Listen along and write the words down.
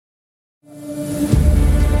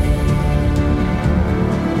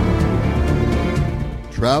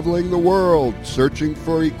traveling the world searching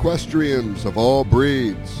for equestrians of all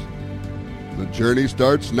breeds. The journey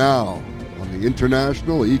starts now on the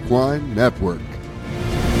International Equine Network.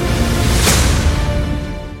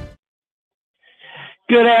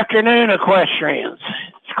 Good afternoon, equestrians.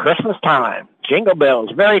 It's Christmas time. Jingle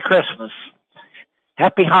bells, Merry Christmas,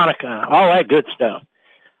 Happy Hanukkah, all that good stuff.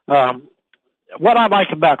 What I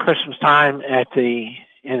like about Christmas time in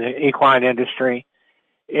the equine industry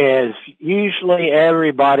is usually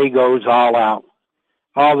everybody goes all out.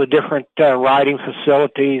 All the different riding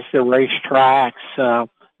facilities, the racetracks,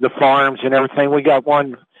 the farms and everything. We got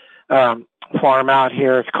one farm out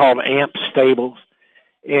here. It's called Amp Stables.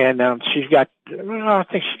 And she's got, I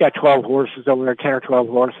think she's got 12 horses over there, 10 or 12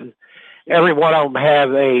 horses. Every one of them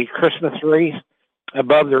have a Christmas wreath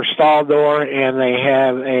above their stall door, and they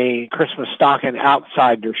have a Christmas stocking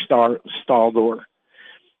outside their stall door.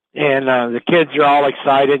 And the kids are all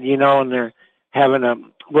excited, you know, and they're having a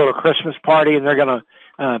little Christmas party, and they're going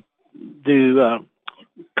to do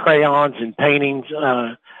crayons and paintings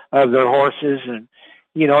of their horses. And,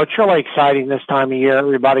 you know, it's really exciting this time of year.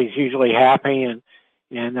 Everybody's usually happy, and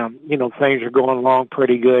you know, things are going along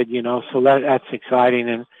pretty good, you know, so that's exciting.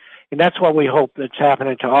 And that's what we hope that's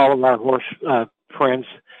happening to all of our horse friends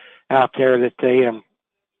out there, that they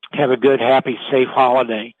have a good, happy, safe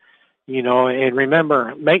holiday, you know. And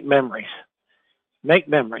remember, make memories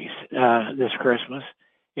this Christmas.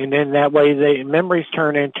 And then that way memories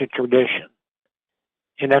turn into tradition.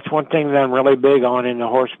 And that's one thing that I'm really big on in the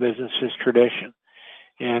horse business is tradition.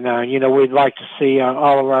 And, you know, we'd like to see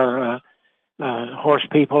all of our horse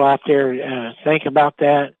people out there think about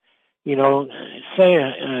that. You know, say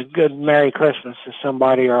a good Merry Christmas to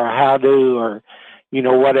somebody, or a how-do, or, you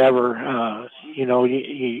know, whatever, you know,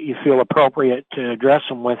 you feel appropriate to address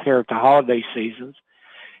them with here at the holiday seasons.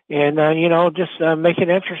 And, you know, just make it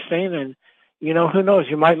interesting. And, you know, who knows,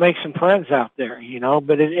 you might make some friends out there, you know,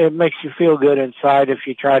 but it makes you feel good inside if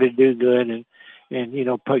you try to do good and you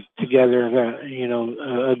know, put together, you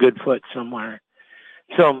know, a good foot somewhere.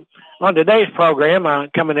 So on today's program,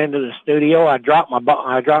 coming into the studio, I dropped my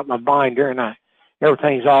binder, and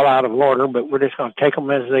everything's all out of order, but we're just going to take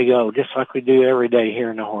them as they go, just like we do every day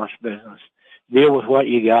here in the horse business. Deal with what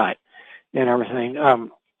you got and everything.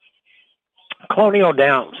 Colonial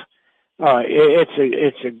Downs,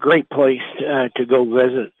 it's a great place to go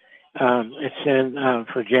visit. It's in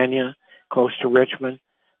Virginia, close to Richmond.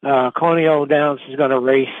 Colonial Downs is going to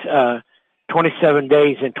race 27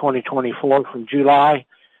 days in 2024 from July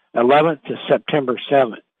 11th to September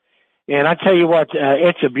 7th. And I tell you what,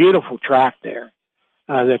 it's a beautiful track there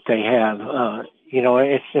that they have. You know,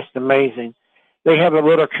 it's just amazing. They have a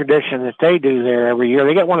little tradition that they do there every year.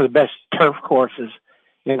 They got one of the best turf courses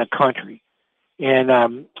in the country. And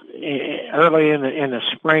early in the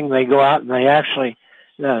spring, they go out and they actually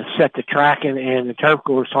set the track and the turf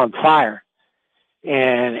course on fire.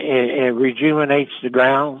 And it rejuvenates the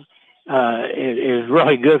ground. It is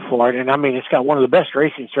really good for it. And I mean, it's got one of the best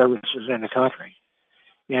racing services in the country.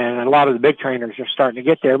 And a lot of the big trainers are starting to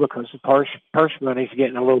get there because the purse money's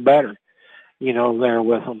getting a little better, you know, there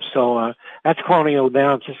with them. So that's Colonial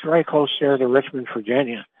Downs. It's very close there to Richmond,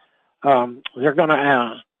 Virginia. They're going to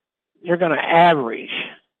average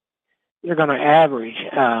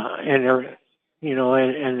in their, you know,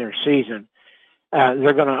 in their season.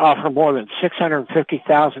 They're going to offer more than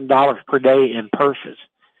 $650,000 per day in purses.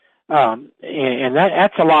 And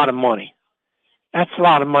that's a lot of money. That's a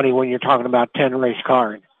lot of money when you're talking about 10 race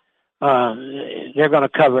card. They're going to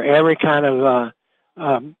cover every kind of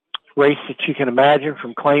race that you can imagine,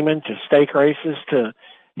 from claiming to stake races to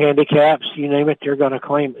handicaps, you name it. They're going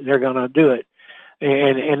to do it.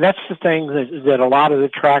 And that's the thing that a lot of the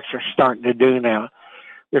tracks are starting to do now.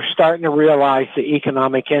 They're starting to realize the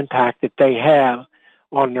economic impact that they have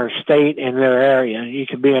on their state and their area. You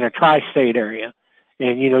could be in a tri-state area,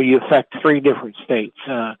 and, you know, you affect 3 different states.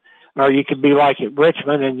 Or you could be like at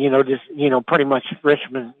Richmond, and, you know, just, you know, pretty much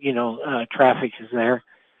Richmond, you know, traffic is there.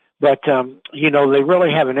 But, you know, they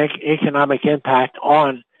really have an economic impact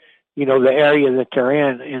on, you know, the area that they're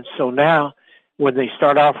in. And so now when they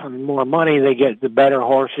start offering more money, they get the better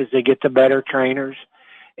horses, they get the better trainers.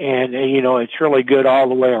 And, you know, it's really good all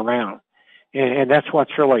the way around. And that's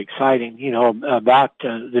what's really exciting, you know, about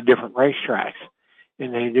the different racetracks.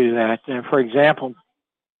 And they do that. And for example,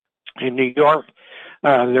 in New York,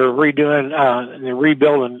 they're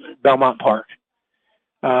rebuilding Belmont Park.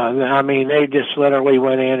 I mean, they just literally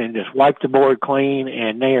went in and just wiped the board clean,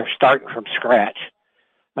 and they are starting from scratch.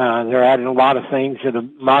 They're adding a lot of things to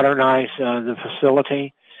modernize the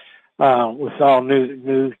facility with all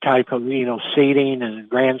new type of, you know, seating and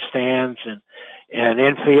grandstands, and And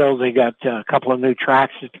infield, they got a couple of new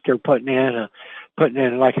tracks that they're putting in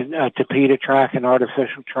like a Tapeta track, an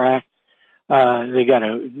artificial track. They got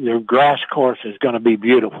their grass course is going to be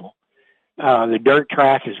beautiful. The dirt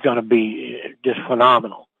track is going to be just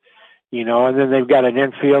phenomenal, and then they've got an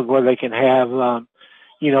infield where they can have,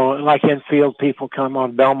 like infield people come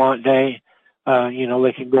on Belmont Day,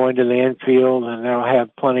 they can go into the infield and they'll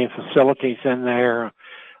have plenty of facilities in there,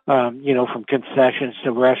 from concessions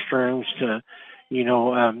to restrooms to,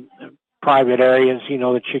 private areas,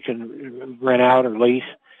 that you can rent out or lease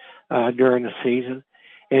during the season.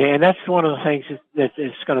 And that's one of the things that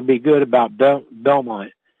is going to be good about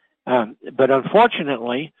Belmont. But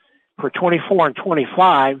unfortunately, for 24 and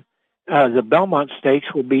 25, the Belmont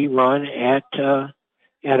Stakes will be run at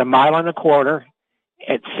 1.25 miles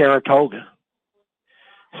at Saratoga.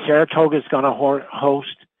 Saratoga is going to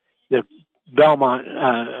host the Belmont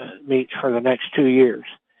meets for the next 2 years,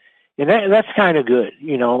 and that's kind of good.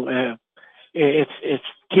 It's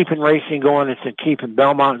keeping racing going. It's keeping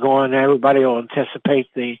Belmont going. Everybody will anticipate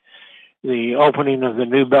the opening of the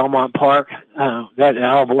new Belmont Park.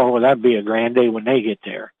 That'd be a grand day when they get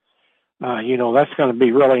there. That's going to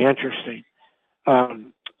be really interesting.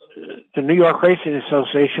 The New York Racing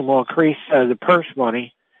Association will increase the purse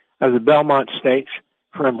money of the Belmont Stakes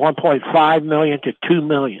from $1.5 million to $2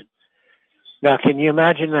 million. Now, can you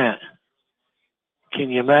imagine that? Can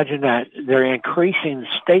you imagine that? They're increasing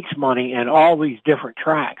stakes money in all these different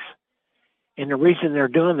tracks. And the reason they're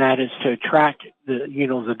doing that is to attract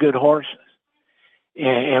the good horses.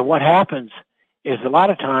 And what happens is a lot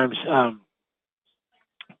of times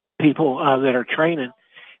people that are training,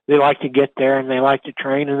 they like to get there and they like to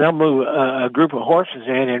train, and they'll move a group of horses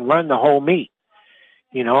in and run the whole meet.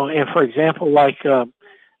 And for example, like,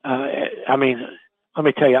 let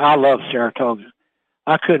me tell you, I love Saratoga.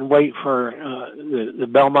 I couldn't wait for the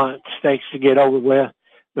Belmont Stakes to get over with,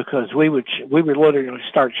 because we would literally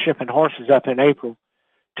start shipping horses up in April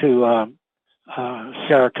to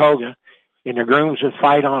Saratoga, and the grooms would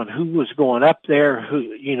fight on who was going up there,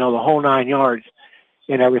 the whole 9 yards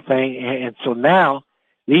and everything. And so now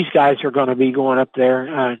these guys are going to be going up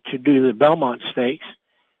there to do the Belmont Stakes.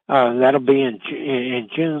 That'll be in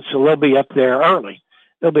June, so they'll be up there early.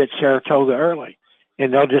 They'll be at Saratoga early,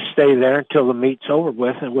 and they'll just stay there until the meet's over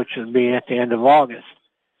with, and which will be at the end of August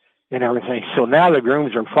and everything. So now the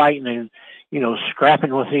grooms are fighting and,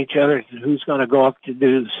 scrapping with each other who's going to go up to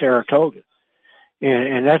do the Saratoga.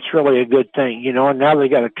 And that's really a good thing, and now they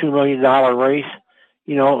got a $2 million race,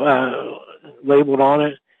 labeled on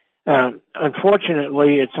it.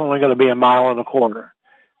 Unfortunately, it's only going to be 1.25 miles.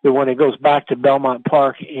 But when it goes back to Belmont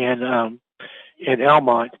Park in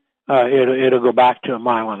Elmont, it'll go back to 1.5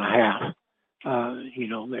 miles,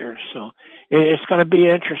 there. So it's going to be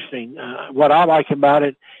interesting. What I like about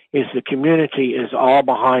it is the community is all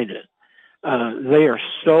behind it. They are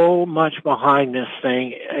so much behind this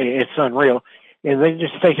thing. It's unreal. And they're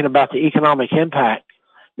just thinking about the economic impact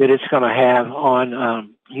that it's going to have on,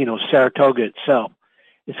 Saratoga itself.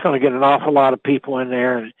 It's going to get an awful lot of people in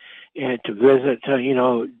there and to visit,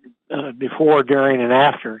 before, during, and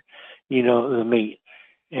after, the meet.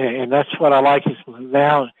 And that's what I like is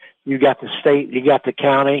now you got the state, you got the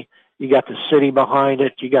county, you got the city behind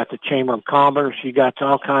it, you got the Chamber of Commerce, you got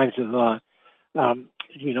all kinds of,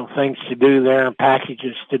 things to do there and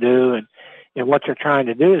packages to do. And what they're trying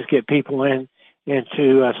to do is get people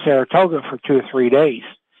into Saratoga for 2 or 3 days,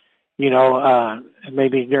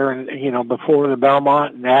 maybe during, before the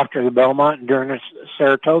Belmont and after the Belmont and during the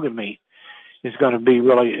Saratoga meet is going to be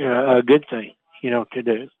really a good thing, to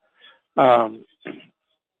do.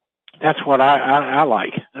 That's what I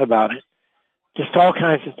like about it. Just all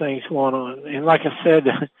kinds of things going on. And like I said,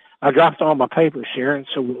 I dropped all my papers here, and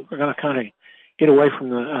so we're going to kind of get away from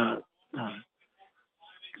the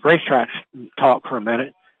racetrack talk for a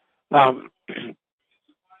minute.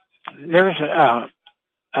 There's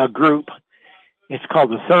a group. It's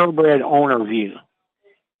called the Thoroughbred Owner View.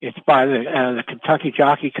 It's by the Kentucky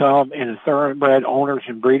Jockey Club and the Thoroughbred Owners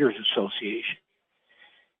and Breeders Association.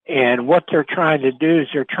 And what they're trying to do is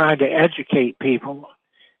they're trying to educate people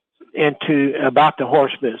about the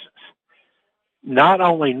horse business. Not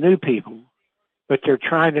only new people, but they're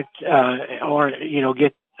trying to,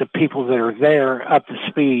 get the people that are there up to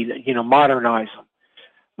speed, modernize them.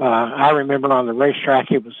 I remember on the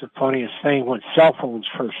racetrack, it was the funniest thing when cell phones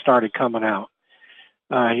first started coming out.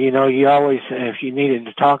 You always, if you needed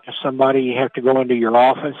to talk to somebody, you have to go into your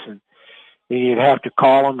office and you'd have to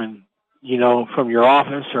call them and, from your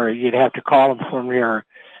office, or you'd have to call them from your,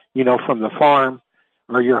 from the farm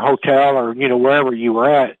or your hotel or, wherever you were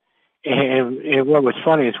at. And what was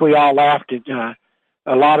funny is we all laughed at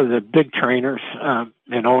a lot of the big trainers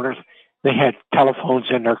and owners, they had telephones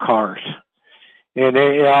in their cars. And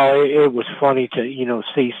it was funny to,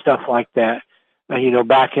 see stuff like that,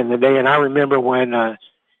 back in the day. And I remember when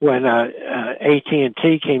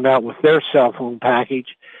AT&T came out with their cell phone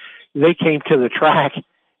package, they came to the track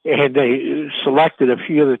and they selected a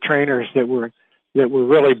few of the trainers that were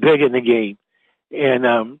really big in the game.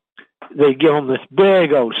 And they'd give them this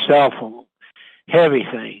big old cell phone, heavy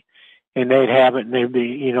thing. And they'd have it, and they'd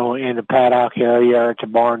be, in the paddock area or at the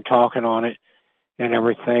barn talking on it and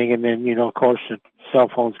everything. And then, of course, the cell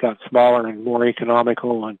phones got smaller and more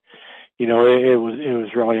economical, and it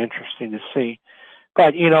was really interesting to see.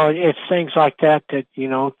 But it's things like that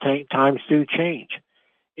times do change,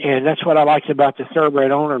 and that's what I liked about the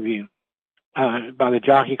Thoroughbred Owner View by the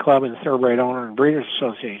Jockey Club and the Thoroughbred Owner and Breeders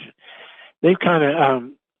Association. They've kind of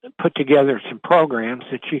put together some programs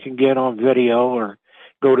that you can get on video or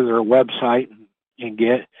go to their website and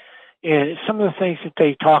get. And some of the things that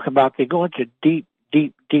they talk about, they go into deep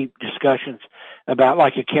discussions about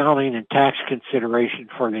like accounting and tax consideration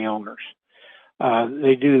for the owners.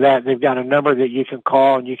 They do that. They've got a number that you can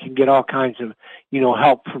call, and you can get all kinds of,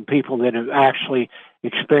 help from people that have actually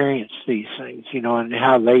experienced these things, and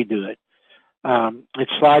how they do it. It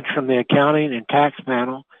slides from the accounting and tax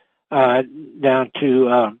panel down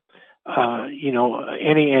to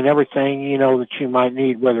any and everything, that you might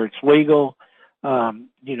need, whether it's legal,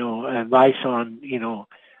 advice on,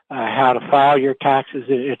 how to file your taxes.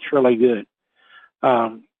 It's really good.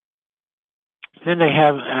 Then they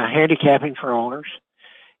have handicapping for owners.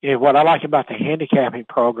 And what I like about the handicapping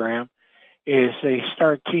program is they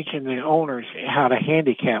start teaching the owners how to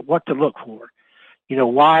handicap, what to look for.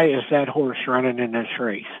 Why is that horse running in this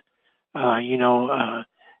race? Why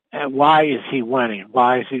is he winning?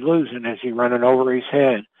 Why is he losing? Is he running over his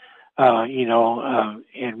head?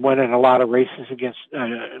 And winning a lot of races against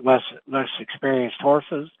less experienced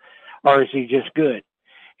horses, or is he just good?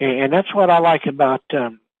 And that's what I like about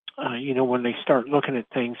when they start looking at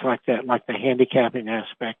things like that, like the handicapping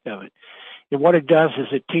aspect of it. And what it does is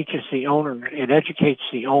it teaches the owner, it educates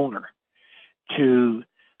the owner to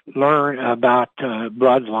learn about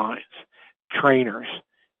bloodlines, trainers,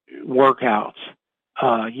 workouts.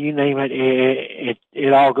 You name it,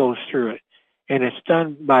 it all goes through it. And it's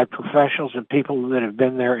done by professionals and people that have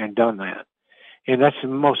been there and done that. And that's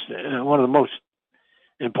one of the most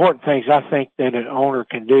important things I think that an owner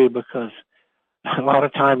can do, because a lot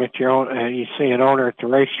of time if you see an owner at the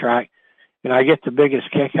racetrack, and I get the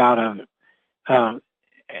biggest kick out of it.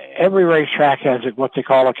 Every racetrack has what they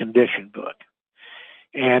call a condition book.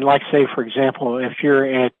 And like say, for example, if you're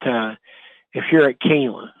at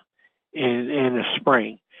Keeneland in the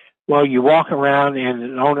spring, well, you walk around and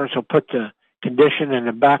the owners will put the condition in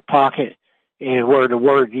the back pocket, and where the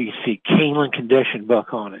word you see Keeneland condition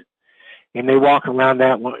book on it, and they walk around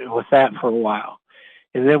with that for a while.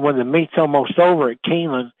 And then when the meet's almost over at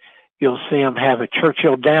Keeneland, you'll see them have a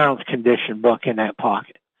Churchill Downs condition book in that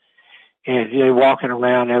pocket. And they're walking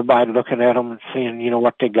around, everybody looking at them and seeing,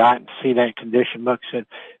 what they got, and see that condition book, said,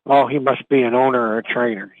 oh, he must be an owner or a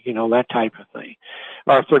trainer, that type of thing.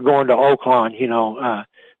 Or if they're going to Oaklawn,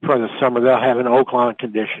 for the summer, they'll have an Oaklawn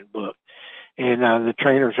condition book. And the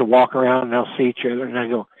trainers will walk around and they'll see each other, and they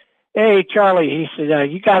go, hey, Charlie, he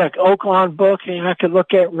said, you got an Oaklawn book and I could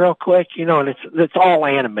look at real quick, and it's all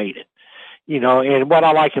animated, and what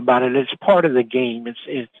I like about it, it's part of the game.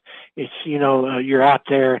 It's you're out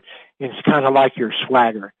there, and it's kind of like your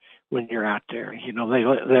swagger when you're out there,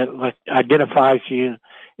 that identifies you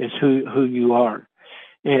as who you are.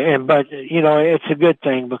 But it's a good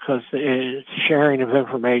thing because it's sharing of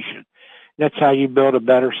information. That's how you build a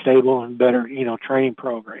better stable and better, training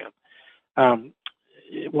program.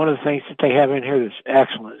 One of the things that they have in here that's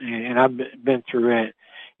excellent, and I've been through it,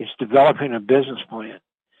 is developing a business plan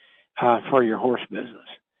for your horse business.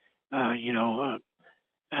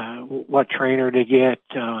 What trainer to get,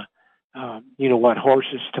 what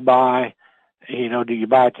horses to buy. Do you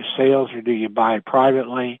buy it to sales or do you buy it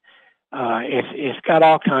privately? It's got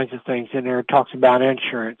all kinds of things in there. It talks about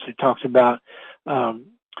insurance. It talks about,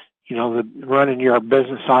 running your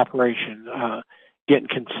business operation, getting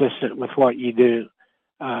consistent with what you do.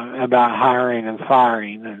 About hiring and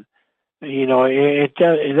firing, and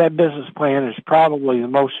that business plan is probably the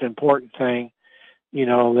most important thing,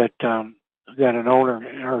 that an owner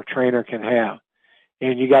or a trainer can have,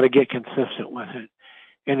 and you got to get consistent with it.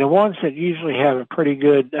 And the ones that usually have a pretty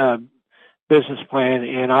good business plan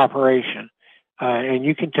in operation, and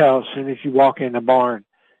you can tell as soon as you walk in the barn,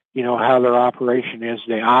 how their operation is.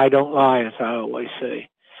 The eye don't lie, as I always say.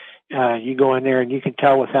 You go in there and you can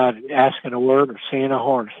tell without asking a word or seeing a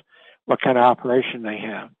horse what kind of operation they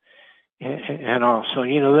have. And also,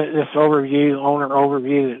 this owner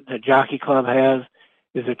overview that Jockey Club has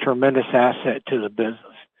is a tremendous asset to the business.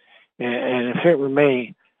 And if it were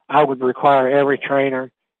me, I would require every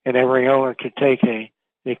trainer and every owner to take a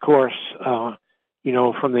course, from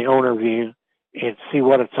the owner view and see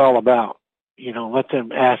what it's all about. Let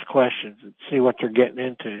them ask questions and see what they're getting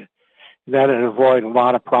into. That would avoid a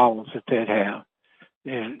lot of problems that they'd have,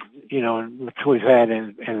 and which we've had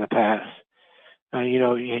in the past.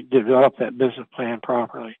 You develop that business plan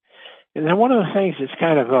properly. And then one of the things that's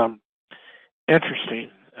kind of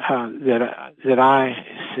interesting that I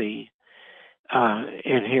see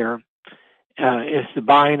in here is the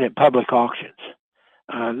buying at public auctions.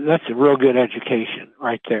 That's a real good education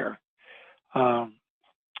right there.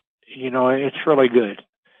 It's really good.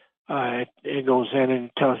 It goes in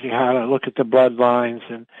and tells you how to look at the bloodlines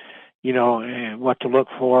and what to look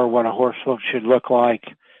for, what a horse should look like,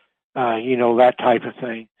 that type of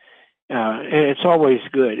thing. It's always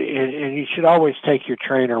good. And you should always take your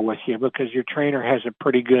trainer with you, because your trainer has a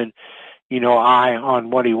pretty good, eye on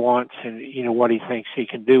what he wants and, what he thinks he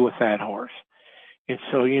can do with that horse. And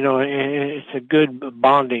so, it's a good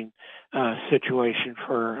bonding situation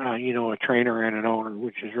for, a trainer and an owner,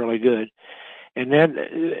 which is really good. And then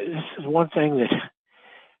this is one thing that,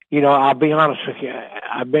 I'll be honest with you.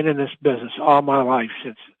 I've been in this business all my life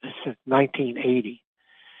since 1980.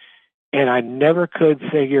 And I never could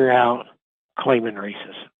figure out claiming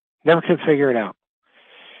races. Never could figure it out.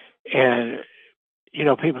 And,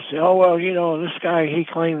 people say, oh, well, this guy, he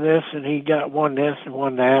claimed this and he won this and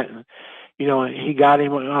won that. And, he got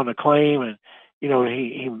him on a claim and,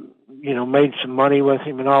 he made some money with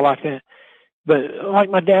him and all like that. But like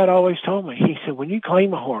my dad always told me, he said, when you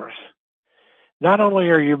claim a horse, not only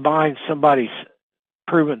are you buying somebody's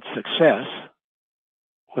proven success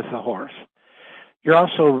with the horse, you're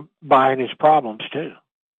also buying his problems too.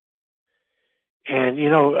 And,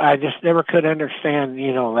 I just never could understand,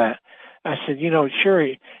 that. I said, sure,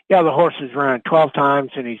 the horse has run 12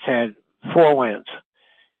 times and he's had 4 wins,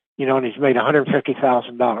 and he's made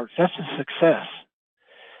 $150,000. That's a success.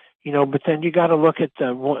 But then you got to look at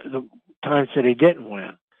the times that he didn't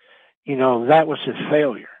win. That was his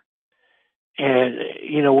failure. And,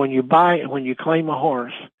 when you claim a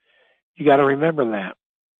horse, you got to remember that,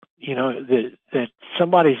 that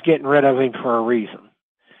somebody's getting rid of him for a reason.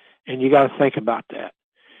 And you got to think about that,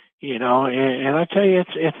 and I tell you,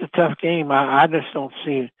 it's a tough game. I just don't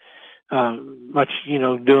see much,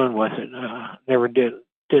 doing with it. Never did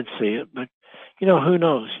see it, but, who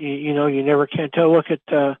knows? You never can tell. Look at,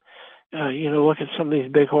 look at some of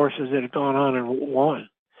these big horses that have gone on and won,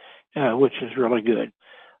 which is really good,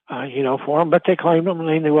 for them. But they claimed them and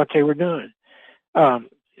they knew what they were doing. Then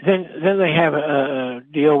they have a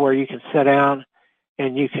deal where you can sit down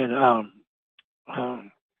and you can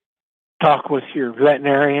talk with your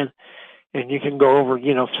veterinarian, and you can go over,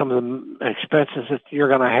 some of the expenses that you're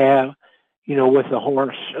going to have, with the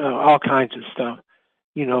horse, all kinds of stuff,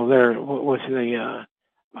 there with the,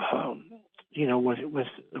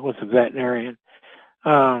 with the veterinarian.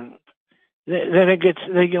 Then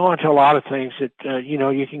they go on to a lot of things that,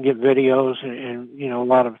 you can get videos and a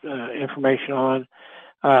lot of information on.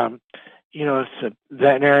 It's the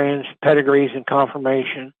veterinarians, pedigrees and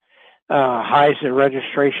confirmation, highs and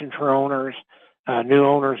registration for owners, new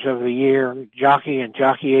owners of the year, jockey and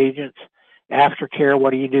jockey agents, aftercare. What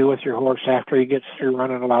do you do with your horse after he gets through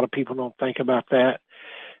running? A lot of people don't think about that.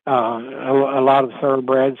 A lot of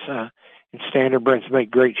thoroughbreds and standardbreds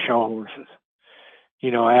make great show horses.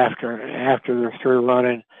 After they're through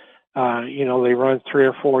running, they run 3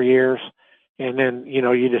 or 4 years, and then,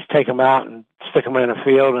 you just take them out and stick them in a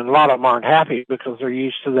field, and a lot of them aren't happy because they're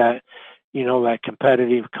used to that, that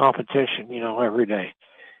competitive competition, every day.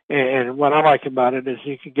 And what I like about it is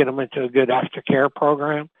you can get them into a good aftercare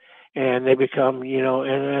program, and they become,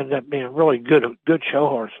 and end up being really good show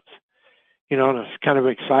horses. And it's kind of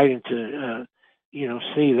exciting to,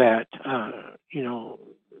 see that,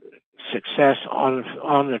 success on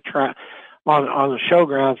the track, on the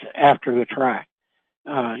showgrounds after the track.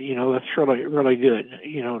 That's really, really good,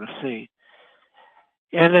 to see.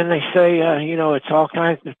 And then they say, it's all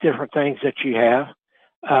kinds of different things that you have,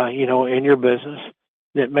 in your business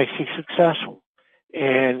that makes you successful.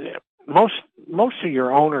 And most of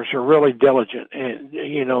your owners are really diligent, and,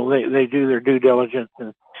 they do their due diligence,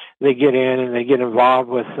 and they get in and they get involved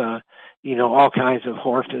with, all kinds of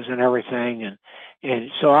horses and everything.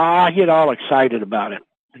 And so I get all excited about it,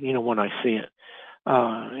 when I see it.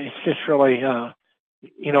 It's just really, a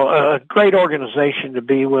great organization to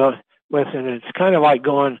be with, and it's kind of like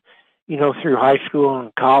going, through high school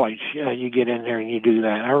and college, you get in there and you do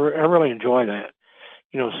that. I really enjoy that,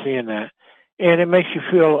 seeing that, and it makes you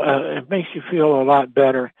feel a lot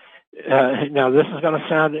better. Now this is going to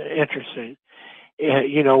sound interesting.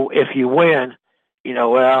 If you win,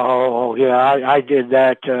 well, oh, yeah, I did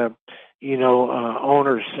that,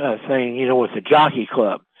 owner's thing, with the jockey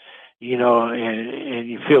club, and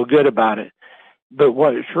you feel good about it. But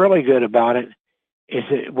what's really good about it is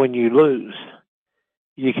that when you lose,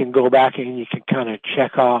 you can go back and you can kind of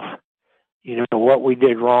check off, what we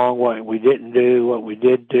did wrong, what we didn't do, what we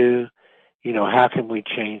did do, how can we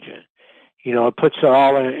change it? It puts it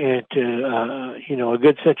all into, a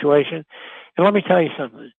good situation. And let me tell you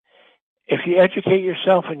something. If you educate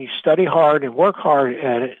yourself and you study hard and work hard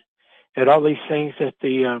at it, at all these things that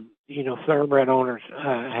the, thoroughbred owners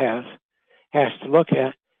has to look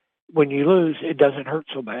at, when you lose, it doesn't hurt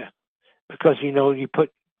so bad because, you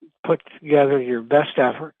put together your best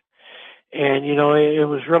effort and, it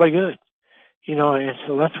was really good, and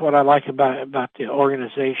so that's what I like about the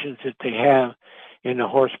organizations that they have in the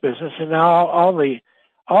horse business. And now all the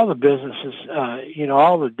businesses,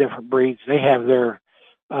 all the different breeds, they have their,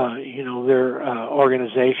 their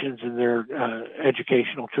organizations and their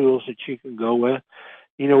educational tools that you can go with,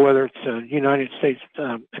 whether it's United States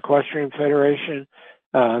Equestrian Federation,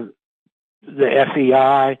 the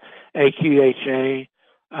FEI, AQHA,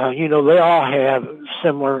 they all have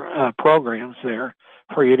similar programs there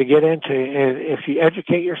for you to get into. And if you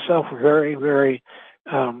educate yourself very, very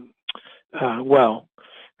well,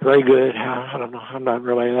 very good. I don't know. I'm not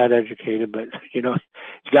really that educated, but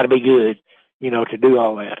it's got to be good, to do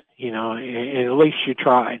all that, and at least you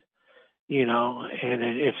tried, and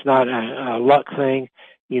it's not a luck thing,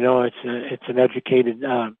 it's an educated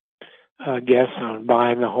guess on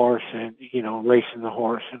buying the horse and, racing the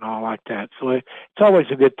horse and all like that. So it's always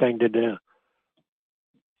a good thing to do.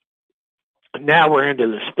 Now we're into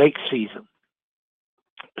the stake season,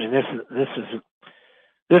 and this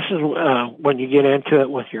is when you get into it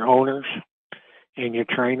with your owners and your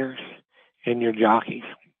trainers and your jockeys.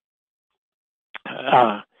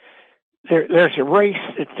 There's a race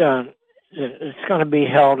that it's going to be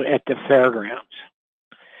held at the fairgrounds,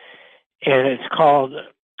 and it's called.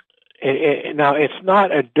 Now it's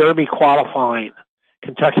not a Derby qualifying,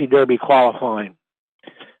 Kentucky Derby qualifying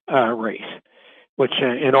race, which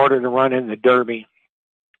in order to run in the Derby,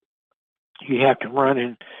 you have to run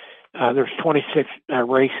in. There's 26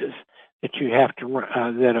 races that you have to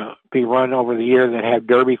run, that be run over the year that have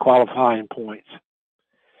Derby qualifying points.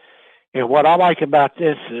 And what I like about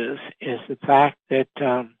this is the fact that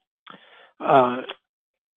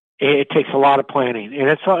it takes a lot of planning, and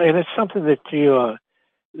it's something that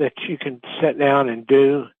you can sit down and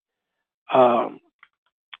do, a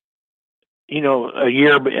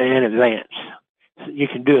year in advance. You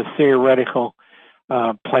can do a theoretical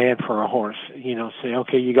plan for a horse. Say,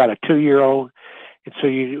 okay, you got a 2-year-old, and so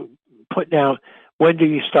you put down when do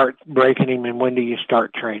you start breaking him and when do you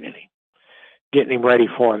start training him, getting him ready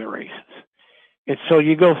for the races. And so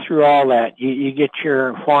you go through all that. You get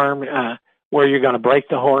your farm where you're going to break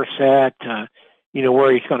the horse at,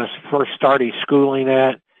 where he's going to first start his schooling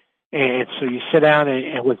at. And so you sit down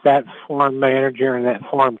and with that farm manager and that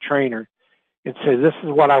farm trainer and say, this is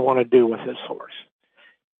what I want to do with this horse.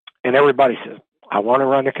 And everybody says, I want to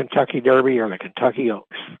run the Kentucky Derby or the Kentucky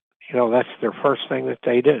Oaks. That's their first thing that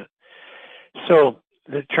they do. So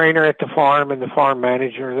the trainer at the farm and the farm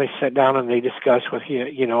manager, they sit down and they discuss with you,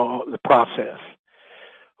 the process.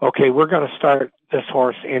 Okay, we're going to start this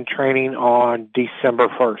horse in training on December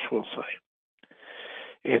 1st, we'll say.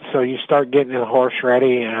 And so you start getting the horse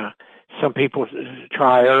ready. Some people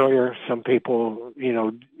try earlier. Some people,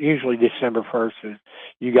 usually December 1st,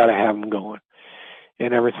 you got to have them going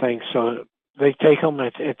and everything. So they take them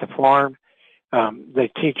at the farm. They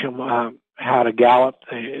teach them how to gallop.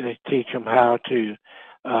 They teach them how to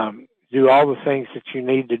do all the things that you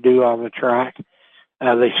need to do on the track.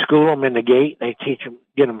 They school them in the gate. They teach them,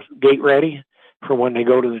 get them gate ready for when they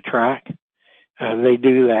go to the track. They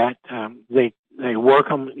do that. They work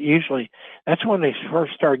them. Usually, that's when they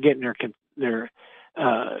first start getting their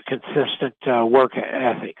consistent work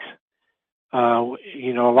ethics. A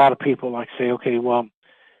lot of people like say, okay, well,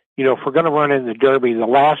 if we're going to run in the Derby, the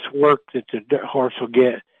last work that the horse will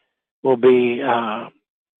get will be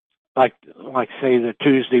like say the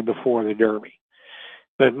Tuesday before the Derby.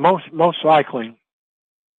 But most likely,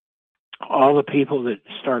 all the people that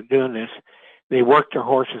start doing this, they work their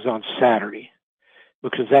horses on Saturday,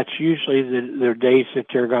 because that's usually their days that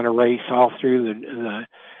they're going to race all through the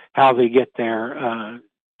how they get there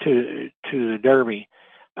to the Derby.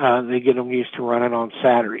 They get them used to running on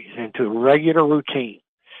Saturdays and to a regular routine.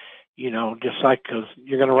 just like, because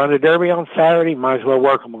you're going to run a Derby on Saturday, might as well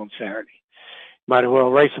work them on Saturday. Might as well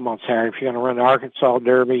race them on Saturday. If you're going to run the Arkansas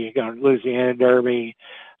Derby, you're going to Louisiana Derby,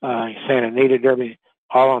 Santa Anita Derby,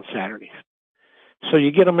 all on Saturdays. So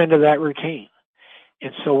you get them into that routine.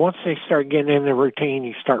 And so once they start getting in the routine,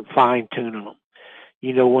 you start fine-tuning them.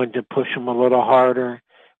 You know when to push them a little harder,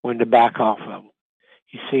 when to back off of them.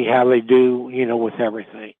 You see how they do, with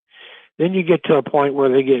everything. Then you get to a point where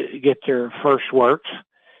they get their first works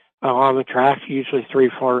on the track, usually 3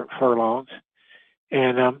 furlongs,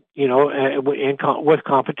 and with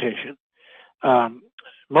competition.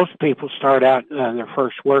 Most people start out their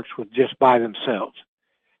first works with just by themselves,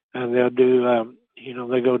 and they'll do,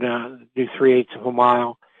 they go down, do 3/8 of a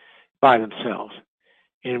mile by themselves,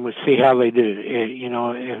 and we'll see how they do.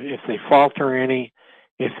 If they falter any,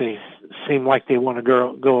 if they seem like they want to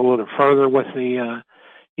go a little further with the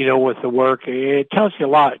with the work, it tells you a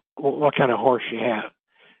lot what kind of horse you have,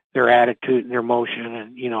 their attitude and their motion,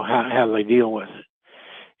 and how they deal with it.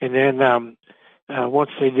 And then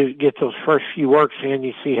once they do get those first few works in,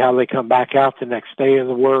 you see how they come back out the next day of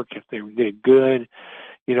the work, if they did good,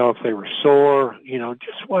 if they were sore,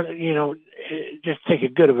 just take a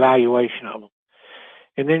good evaluation of them.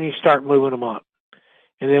 And then you start moving them up.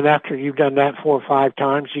 And then after you've done that 4 or 5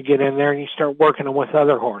 times, you get in there and you start working them with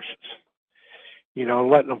other horses.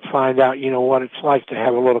 Letting them find out, what it's like to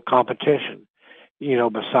have a little competition,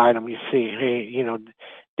 beside them. You see, hey,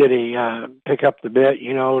 did he pick up the bit?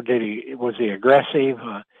 Was he aggressive?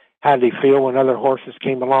 How did he feel when other horses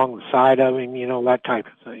came along the side of him? That type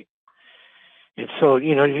of thing. And so,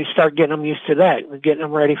 you start getting them used to that and getting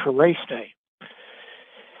them ready for race day.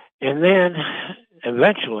 And then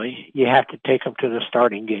eventually you have to take them to the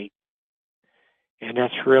starting gate. And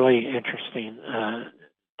that's really interesting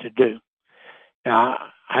to do.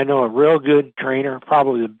 Now, I know a real good trainer,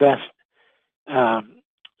 probably the best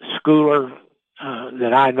schooler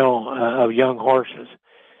that I know of young horses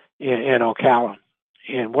in Ocala.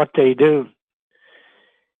 And what they do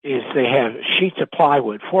is they have sheets of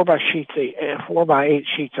plywood, 4 by 8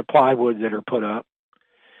 sheets of plywood that are put up,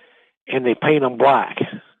 and they paint them black.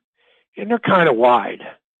 And they're kind of wide.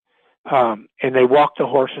 And they walk the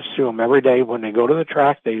horses through them every day. When they go to the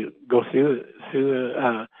track, they go through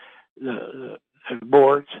the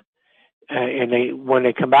boards, and when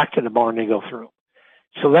they come back to the barn, they go through.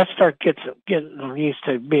 So that getting them used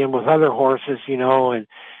to being with other horses, and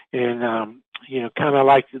kind of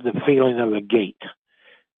like the feeling of a gate,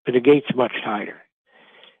 but the gate's much tighter.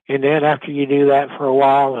 And then after you do that for a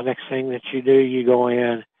while, the next thing that you do, you go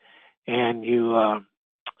in and you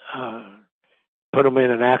put them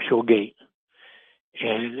in an actual gate,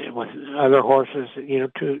 and with other horses,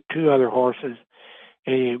 two other horses.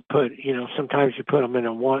 And you put, sometimes you put them in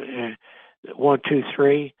a 1, 2,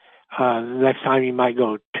 3. The next time you might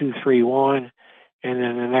go 2, 3, 1, and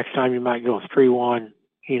then the next time you might go 3, 1,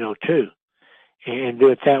 2, and do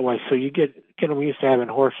it that way. So you get them used to having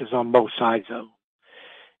horses on both sides of them.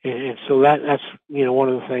 And so that's one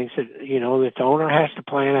of the things that that the owner has to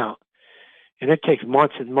plan out, and it takes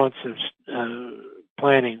months and months of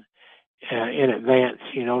planning in advance,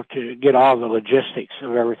 to get all the logistics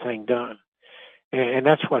of everything done. And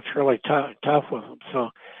that's what's really tough with them. So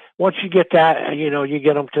once you get that, you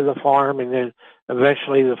get them to the farm, and then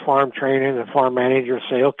eventually the farm trainer and the farm manager will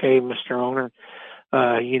say, okay, Mr. Owner,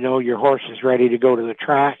 your horse is ready to go to the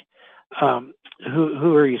track.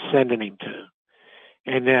 Who are you sending him to?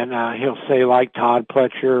 And then he'll say like Todd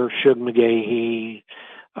Pletcher, Shug McGahee,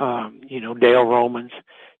 Dale Romans,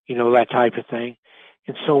 that type of thing.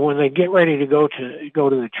 And so when they get ready to go to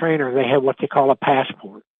the trainer, they have what they call a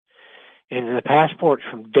passport. And the passport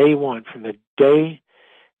from day one, from the day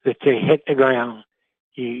that they hit the ground,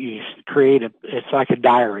 you create it's like a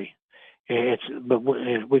diary. But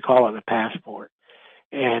we call it a passport.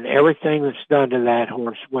 And everything that's done to that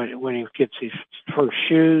horse when he gets his first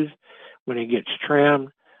shoes, when he gets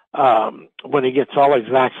trimmed, when he gets all his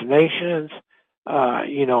vaccinations,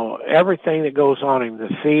 everything that goes on him,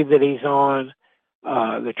 the feed that he's on,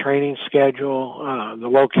 the training schedule, the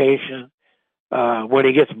location, when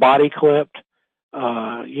he gets body clipped,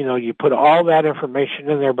 you put all that information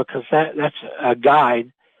in there, because that's a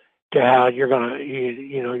guide to how you're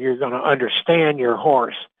gonna understand your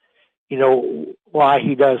horse, why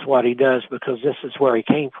he does what he does, because this is where he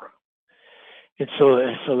came from. And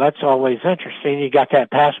so that's always interesting. You got that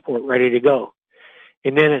passport ready to go,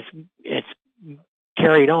 and then it's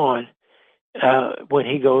carried on when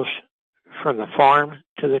he goes from the farm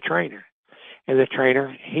to the trainer. And the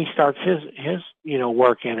trainer, he starts his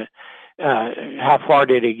work in it. How far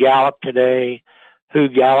did he gallop today? Who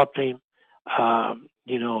galloped him?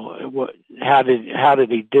 how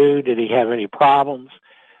did he do? Did he have any problems?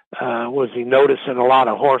 Was he noticing a lot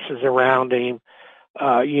of horses around him?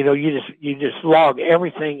 You just log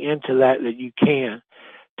everything into that you can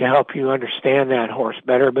to help you understand that horse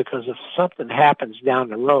better, because if something happens down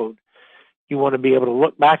the road, you want to be able to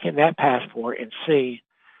look back in that passport and see,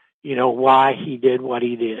 why he did what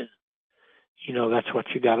he did. That's what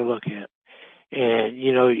you got to look at. And,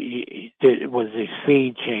 was his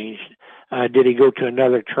feed changed? Did he go to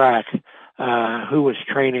another track? Who was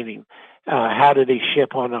training him? How did he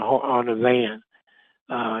ship on the van?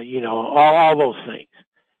 All those things,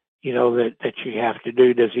 that you have to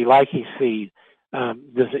do. Does he like his feed?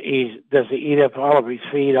 Does he eat up all of his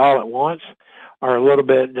feed all at once, or a little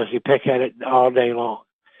bit? Does he pick at it all day long?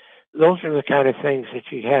 Those are the kind of things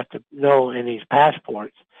that you have to know in these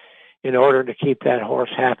passports in order to keep that horse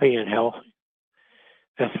happy and healthy.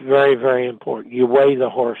 That's very, very important. You weigh the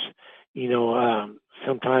horse,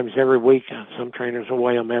 sometimes every week. Some trainers will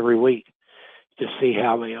weigh them every week to see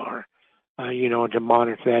how they are, to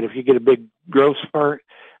monitor that. If you get a big growth spurt,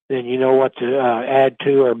 then you know what to add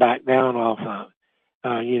to or back down off of,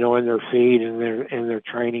 in their feed and their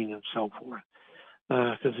training and so forth.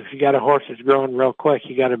 Because if you got a horse that's growing real quick,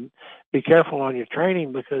 you got to be careful on your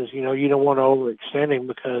training, because, you don't want to overextend him,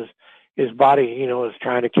 because his body, is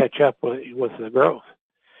trying to catch up with the growth.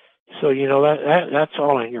 So, that's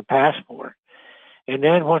all in your passport. And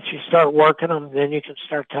then once you start working them, then you can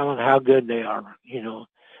start telling how good they are. You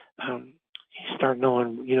start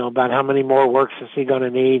knowing, about how many more works is he going to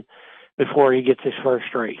need before he gets his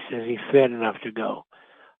first race. Is he fit enough to go?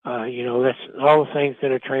 That's all the things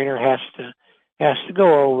that a trainer has to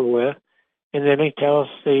go over with. And then he tells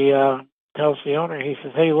the owner, he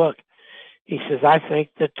says, hey, look, he says, I think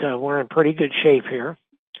that we're in pretty good shape here.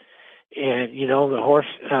 And, the horse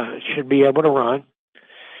should be able to run.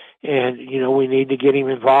 And, we need to get him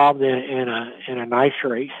involved in a nice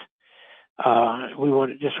race.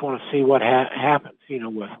 We just want to see what happens,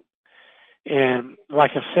 with him. And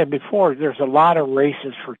like I said before, there's a lot of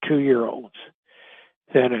races for 2-year-olds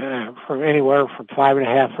that from anywhere from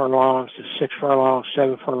 5.5 furlongs to 6 furlongs,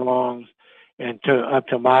 7 furlongs, and up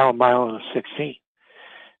to a mile and 16.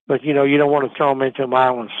 But, you don't want to throw them into a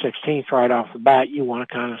mile and 16th right off the bat. You want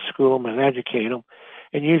to kind of school them and educate them.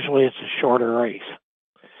 And usually it's a shorter race.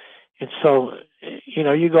 And so,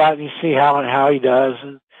 you go out and you see how he does,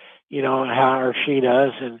 and, how or she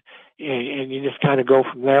does, and you just kind of go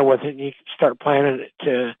from there with it, and you can start planning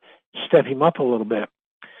to step him up a little bit.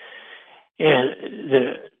 And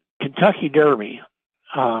the Kentucky Derby,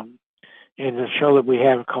 and the show that we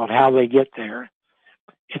have called How They Get There,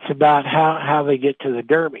 it's about how they get to the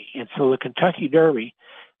Derby. And so the Kentucky Derby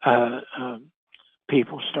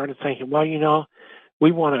people started thinking, well,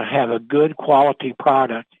 we want to have a good quality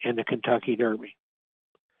product in the Kentucky Derby.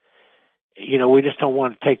 We just don't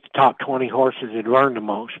want to take the top 20 horses that earn the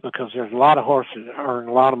most, because there's a lot of horses that earn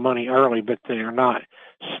a lot of money early, but they are not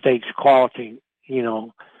stakes quality,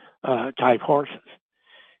 type horses.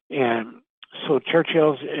 And so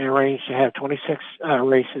Churchill's arranged to have 26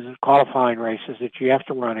 races, qualifying races that you have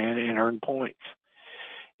to run in and earn points.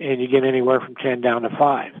 And you get anywhere from 10 down to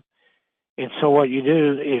 5. And so what you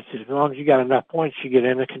do is, as long as you got enough points, you get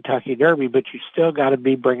in the Kentucky Derby, but you still got to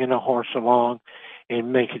be bringing a horse along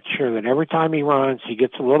and making sure that every time he runs, he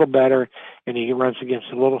gets a little better and he runs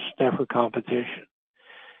against a little stiffer competition.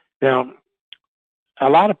 Now, a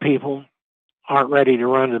lot of people aren't ready to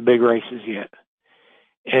run the big races yet.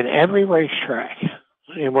 And every racetrack,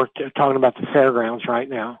 and we're talking about the fairgrounds right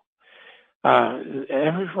now,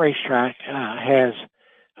 every racetrack has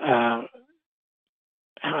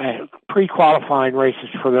pre-qualifying races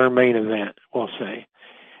for their main event, we'll say.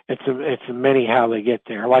 It's a mini How They Get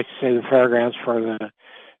There. I like to say the fairgrounds for the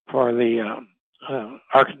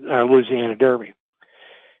Louisiana Derby.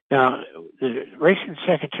 Now, the racing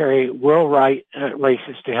secretary will write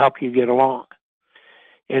races to help you get along.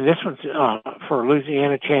 And this one's for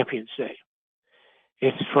Louisiana Champions Day.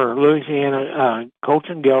 It's for Louisiana colts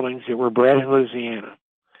and geldings that were bred in Louisiana.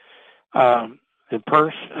 The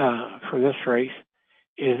purse for this race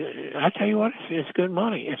is, I tell you what, it's good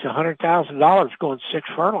money. It's $100,000 going 6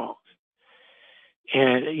 furlongs.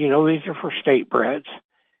 And, these are for state breds.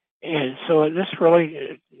 And so this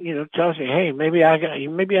really, tells you, hey, maybe I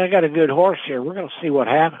got a good horse here. We're going to see what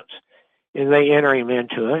happens. And they enter him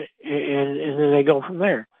into it, and then they go from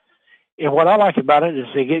there. And what I like about it is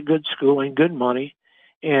they get good schooling, good money.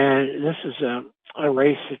 And this is a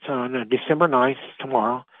race that's on December 9th,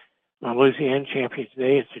 tomorrow, on Louisiana Champions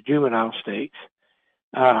Day. It's a juvenile stakes.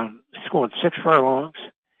 It's going 6 furlongs,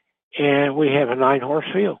 and we have a 9-horse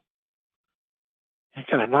field. He's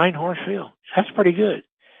got a 9-horse field. That's pretty good.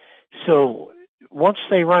 So once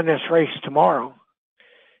they run this race tomorrow,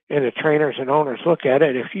 and the trainers and owners look at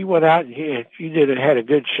it, if you went out and if you had a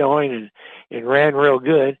good showing and ran real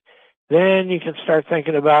good, then you can start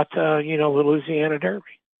thinking about the Louisiana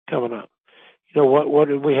Derby coming up. What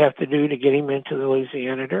do we have to do to get him into the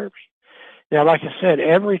Louisiana Derby? Now, like I said,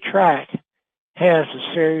 every track has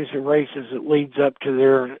a series of races that leads up to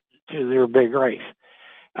their big race.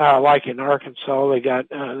 Like in Arkansas, they got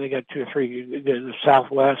 2 or 3 the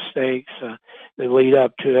Southwest Stakes that lead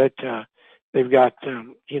up to it. They've got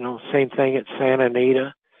same thing at Santa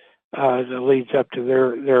Anita that leads up to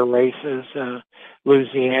their races.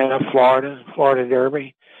 Louisiana, Florida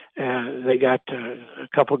Derby. They got a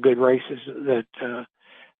couple of good races that are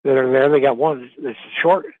there. They got one that's a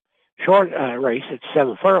short race. It's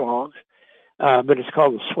 7 furlongs, but it's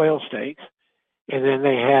called the Swale Stakes. And then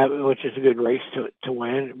they have, which is a good race to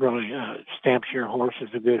win. It really stamps your horse as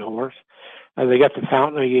a good horse. They got the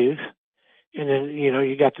Fountain of Youth. And then,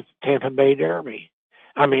 you got the Tampa Bay Derby.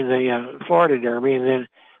 The Florida Derby. And then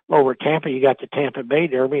over at Tampa, you got the Tampa Bay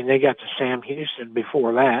Derby, and they got the Sam Houston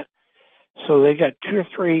before that. So they got 2 or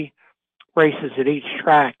 3 races at each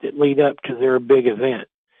track that lead up to their big event,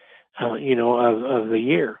 of the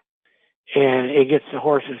year. And it gets the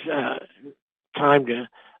horses time to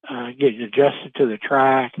get adjusted to the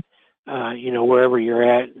track, wherever you're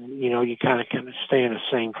at. You kind of stay in the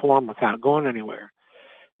same form without going anywhere.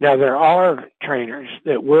 Now, there are trainers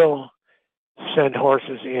that will send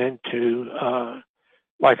horses into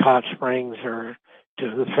like Hot Springs or to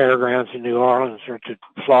the fairgrounds in New Orleans or to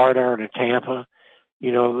Florida or to Tampa,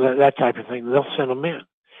 that type of thing. They'll send them in.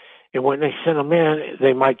 And when they send them in,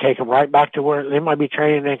 they might take them right back to where they might be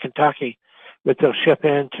training in Kentucky, but they'll ship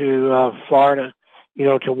into Florida,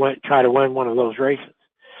 to try to win one of those races.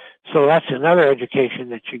 So that's another education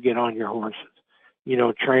that you get on your horses,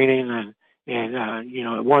 training and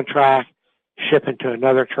at one track, shipping to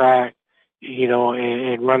another track,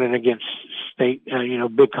 and running against state,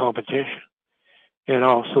 big competition.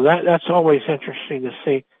 So that's always interesting to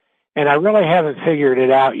see. And I really haven't figured it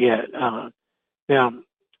out yet. Now,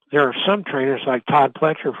 there are some trainers like Todd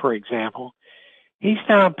Pletcher, for example. He's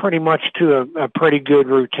down pretty much to a pretty good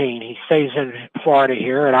routine. He stays in Florida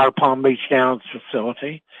here at our Palm Beach Downs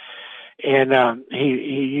facility. And he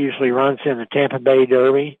usually runs in the Tampa Bay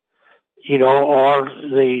Derby, or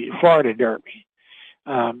the Florida Derby.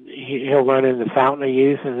 He'll run in the Fountain of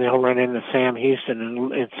Youth, and he'll run in the Sam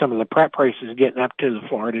Houston and some of the prep races getting up to the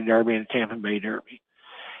Florida Derby and the Tampa Bay Derby.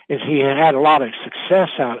 And he had a lot of success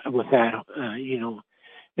out with that,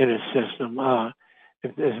 in his system.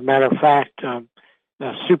 As a matter of fact,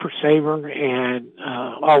 Super Saver and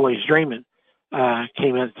Always Dreaming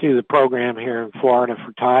came in through the program here in Florida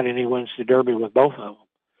for Todd, and he wins the Derby with both of them.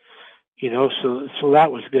 So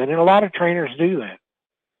that was good. And a lot of trainers do that.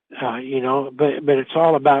 But it's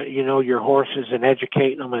all about, your horses and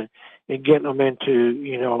educating them and getting them into,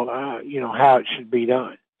 how it should be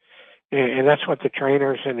done. And that's what the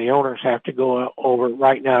trainers and the owners have to go over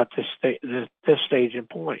right now at this stage and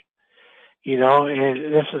point.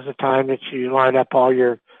 And this is the time that you line up all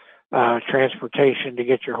your transportation to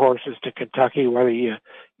get your horses to Kentucky, whether you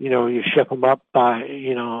ship them up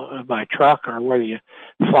by truck or whether you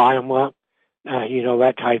fly them up,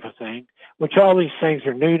 that type of thing. Which all these things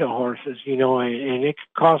are new to horses, and it can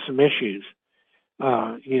cause some issues,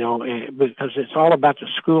 because it's all about the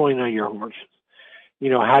schooling of your horses,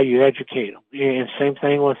 how you educate them. And same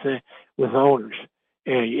thing with owners.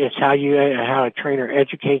 It's how a trainer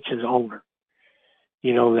educates his owner,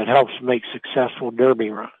 that helps make successful Derby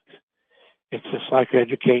runs. It's just like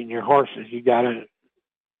educating your horses. You got to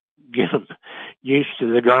get them used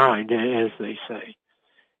to the grind, as they say.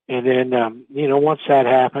 And then, once that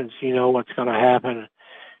happens, what's going to happen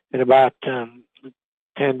in about 10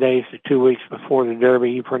 days to 2 weeks before the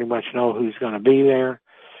Derby, you pretty much know who's going to be there.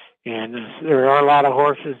 And there are a lot of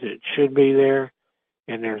horses that should be there,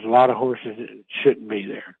 and there's a lot of horses that shouldn't be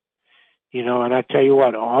there. And I tell you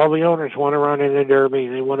what, all the owners want to run in the Derby.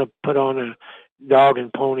 They want to put on a dog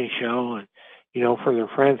and pony show and, for their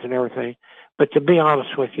friends and everything. But to be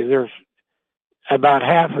honest with you, there's about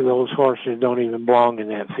half of those horses don't even belong in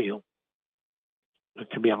that field,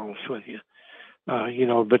 to be honest with you.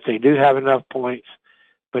 But they do have enough points.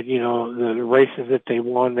 But, the races that they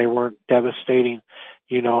won, they weren't devastating,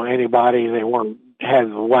 anybody. They had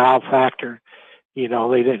the wow factor. They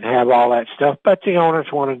didn't have all that stuff. But the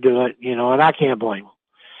owners want to do it, and I can't blame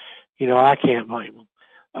them. I can't blame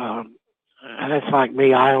them. And it's like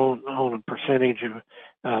me. I own a percentage of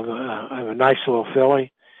a nice little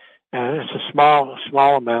filly. And it's a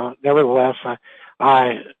small amount. Nevertheless,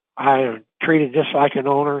 I treated just like an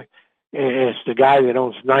owner as the guy that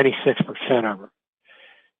owns 96% of them.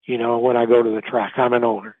 When I go to the track, I'm an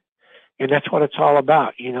owner. And that's what it's all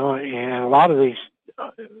about, and a lot of these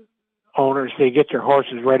owners, they get their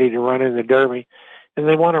horses ready to run in the Derby, and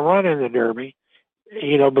they want to run in the Derby,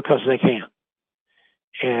 because they can.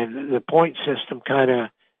 And the point system kind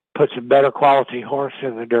of puts a better quality horse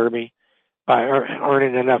in the Derby by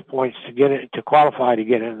earning enough points to get it, to qualify to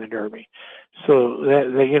get in the Derby. So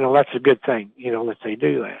that's a good thing, that they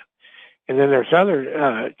do that. And then there's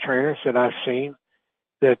other trainers that I've seen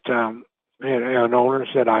that and owners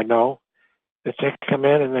that I know that they come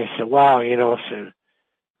in and they say, "Wow, said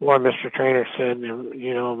one Mr. Trainer said,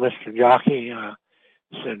 Mr. Jockey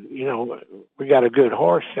said, we got a good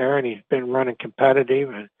horse there, and he's been running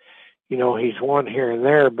competitive, and he's won here and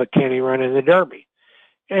there, but can he run in the Derby?"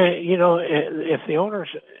 And if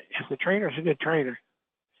the trainer's a good trainer,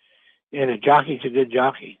 and a jockey's a good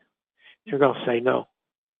jockey, they're going to say no,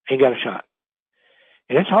 ain't got a shot.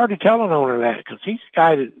 And it's hard to tell an owner that, because he's the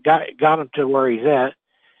guy that got him to where he's at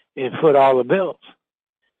and foot all the bills.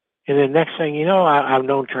 And then next thing you know, I've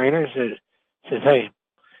known trainers that says, "Hey,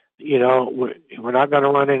 we're not going to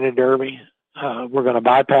run in the Derby. We're going to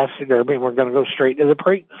bypass the Derby, and we're going to go straight to the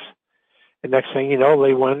Preakness." The next thing you know,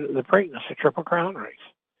 they win the Preakness, the Triple Crown race,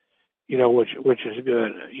 which is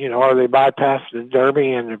good. Or they bypass the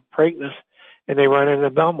Derby and the Preakness, and they run in the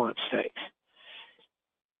Belmont Stakes.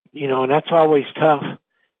 And that's always tough,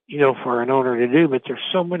 for an owner to do, but there's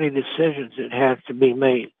so many decisions that have to be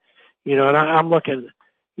made. And I'm looking,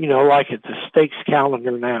 like at the stakes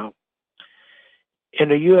calendar now. In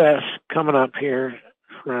the U.S., coming up here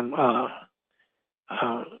from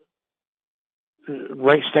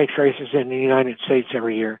stakes races in the United States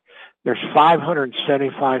every year, there's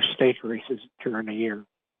 575 stake races during the year.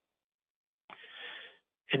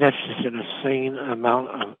 And that's just an insane amount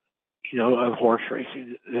of, of horse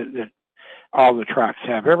racing that all the tracks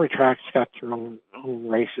have. Every track's got their own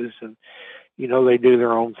races, and, they do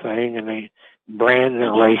their own thing, and they brand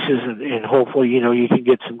their races, and hopefully, you can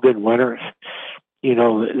get some good winners,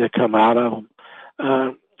 that come out of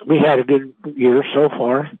them. We had a good year so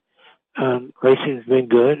far. Racing's been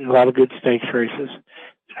good, a lot of good stakes races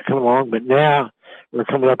that come along, but now we're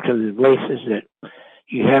coming up to the races that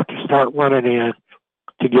you have to start running in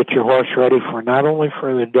to get your horse ready for, not only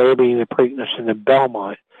for the Derby, the Preakness, and the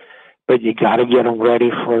Belmont, but you got to get them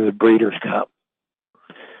ready for the Breeders' Cup.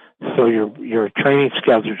 So your training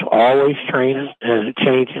schedule's always changing.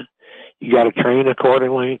 You got to train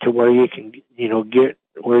accordingly to where you can, get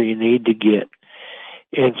where you need to get.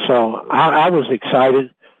 And so I was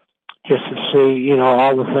excited just to see,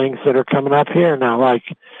 all the things that are coming up here now. Like,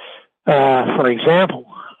 for example,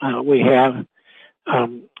 we have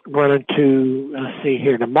running to, let's see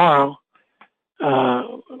here, tomorrow.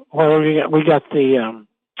 We got the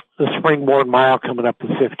Springboard Mile coming up the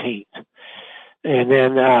 15th. And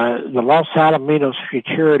then the Los Alamitos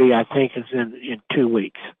Futurity, I think, is in 2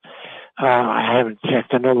 weeks. I haven't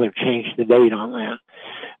checked. I know they've changed the date on that.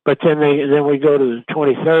 But then we go to the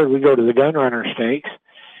 23rd. We go to the Gunrunner Stakes,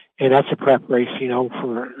 and that's a prep race,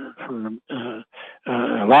 for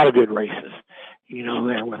a lot of good races,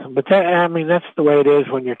 there with them. But that's the way it is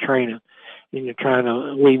when you're training and you're trying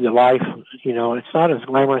to lead the life. It's not as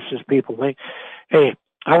glamorous as people think. Hey,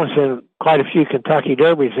 I was in quite a few Kentucky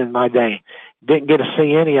Derbies in my day. Didn't get to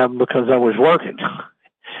see any of them because I was working.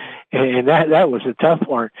 And that was a tough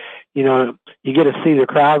part. You get to see the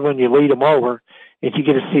crowd when you lead them over, and you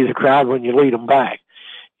get to see the crowd when you lead them back.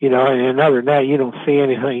 And other than that, you don't see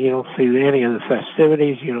anything. You don't see any of the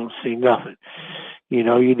festivities. You don't see nothing.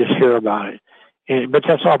 You just hear about it. But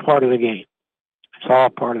that's all part of the game. It's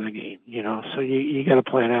all part of the game, so you got to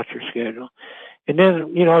plan out your schedule. And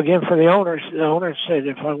then, again, for the owners said,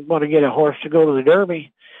 if I want to get a horse to go to the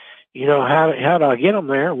Derby, how do I get them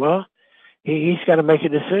there? Well, he's got to make a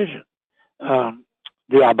decision.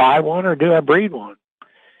 Do I buy one or do I breed one?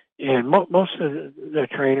 And most of the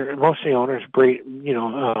owners breed,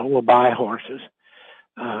 will buy horses.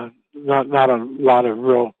 Not a lot of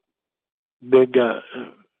real big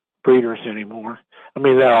breeders anymore. I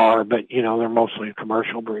mean, there are, but they're mostly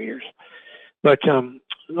commercial breeders. But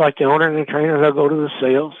like the owner and the trainer, they'll go to the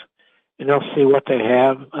sales and they'll see what they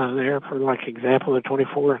have there. For like example, the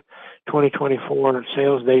 2024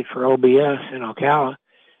 sales date for OBS in Ocala.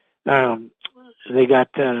 They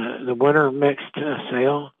got the winter mixed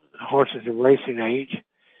sale, horses of racing age,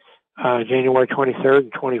 January 23rd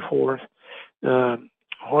and 24th.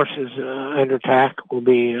 Horses under tack will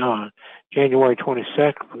be January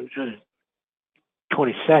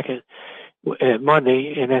 22nd at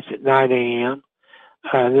Monday, and that's at 9 a.m.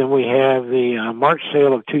 Then we have the March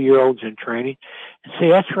sale of 2-year-olds in training. And see,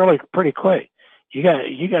 that's really pretty quick. You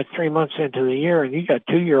got 3 months into the year, and you got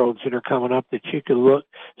 2-year-olds that are coming up that you could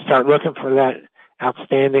start looking for that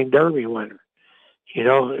outstanding Derby winner. You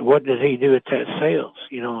know, what does he do at that sales?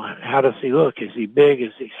 You know, how does he look? Is he big?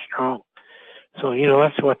 Is he strong? So, you know,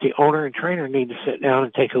 that's what the owner and trainer need to sit down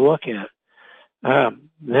and take a look at.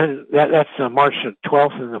 Then that's March the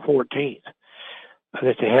 12th and the 14th.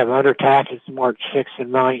 That they have under tack. It's March 6th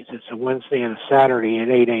and 9th. It's a Wednesday and a Saturday at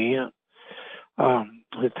 8 a.m.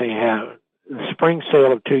 That they have. The spring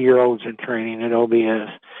sale of 2-year-olds in training at OBS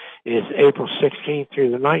is April 16th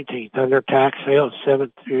through the 19th. Under tax sale is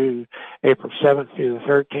April 7th through the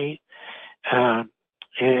 13th.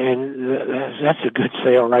 And that's a good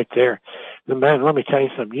sale right there. But man, let me tell you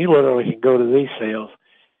something. You literally can go to these sales,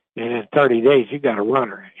 and in 30 days, you got a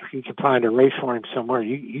runner. If you can find a race for him somewhere,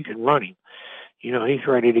 you can run him. You know, he's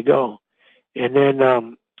ready to go. And then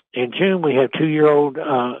in June, we have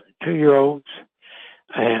 2-year-olds.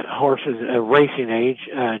 Horses of racing age,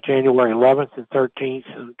 January 11th and 13th,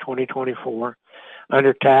 2024.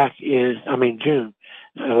 Under tack is, June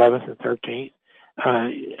 11th and 13th.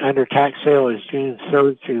 Under tack sale is June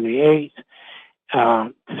 3rd through the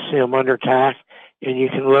 8th to see them under tack. And you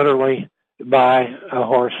can literally buy a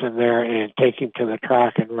horse in there and take him to the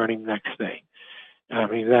track and run him next day. I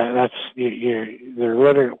mean, they're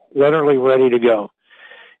literally ready to go.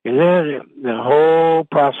 And then the whole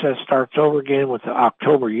process starts over again with the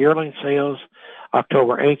October yearling sales,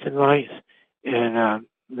 October 8th and 9th, and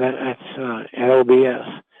that's at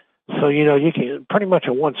OBS. So, you know, you can pretty much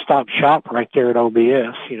a one-stop shop right there at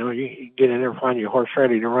OBS. You know, you can get in there and find your horse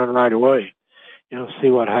ready to run right away, you know, see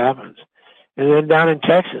what happens. And then down in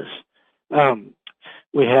Texas,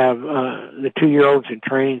 we have the 2-year-olds in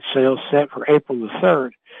training sales set for April the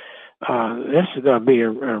 3rd. This is going to be a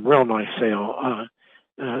real nice sale.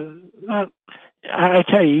 I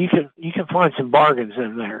tell you, you can find some bargains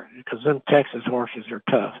in there because them Texas horses are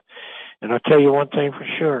tough. And I'll tell you one thing for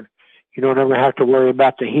sure. You don't ever have to worry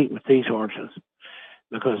about the heat with these horses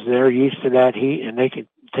because they're used to that heat and they can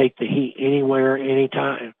take the heat anywhere,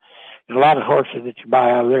 anytime. And a lot of horses that you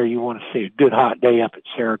buy out of there, you want to see a good hot day up at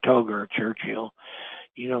Saratoga or Churchill,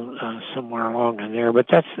 you know, somewhere along in there. But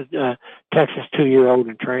that's the Texas 2-year-old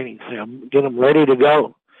in training sale. Get them ready to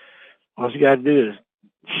go. All you got to do is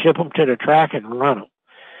ship them to the track and run them.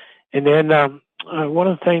 And then one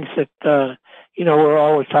of the things that, you know, we're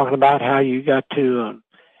always talking about how you got to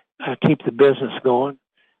keep the business going.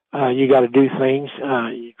 You got to do things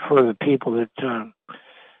for the people that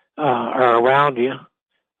are around you.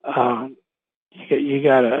 You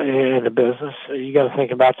got to, in the business, you got to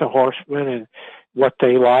think about the horsemen and what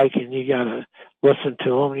they like, and you got to listen to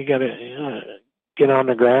them. You got to get on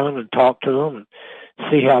the ground and talk to them and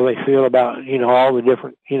see how they feel about, you know, all the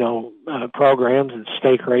different, you know, programs and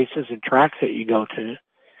stake races and tracks that you go to.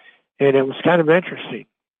 And it was kind of interesting.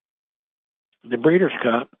 The Breeders'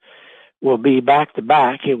 Cup will be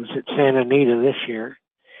back-to-back. It was at Santa Anita this year.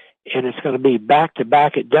 And it's going to be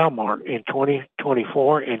back-to-back at Del Mar in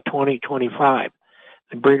 2024 and 2025.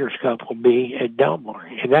 The Breeders' Cup will be at Del Mar.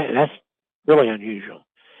 And that's really unusual,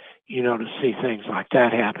 you know, to see things like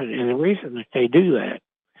that happen. And the reason that they do that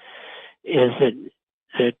is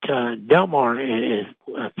that Del Mar is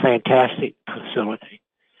a fantastic facility.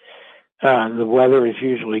 The weather is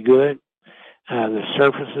usually good. The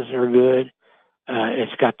surfaces are good.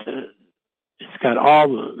 It's got all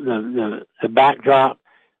the backdrop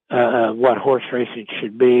of what horse racing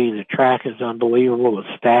should be. The track is unbelievable.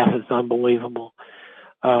 The staff is unbelievable.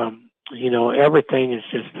 You know, everything is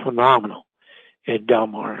just phenomenal at Del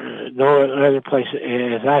Mar. No other place,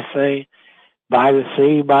 as I say, by the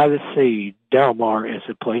sea, Del Mar is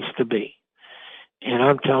a place to be. And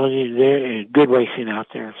I'm telling you, there is good racing out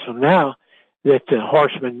there. So now that the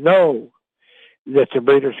horsemen know that the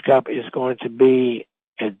Breeders' Cup is going to be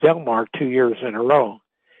at Del Mar 2 years in a row,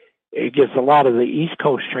 it gives a lot of the East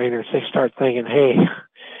Coast trainers, they start thinking, hey,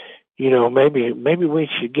 you know, maybe we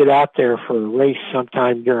should get out there for a race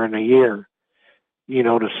sometime during the year, you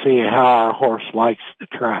know, to see how our horse likes the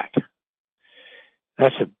track.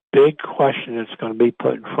 That's a big question that's going to be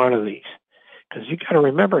put in front of these. Because you got to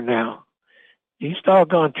remember now, these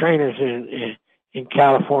doggone trainers in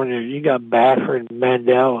California, you got Baffert,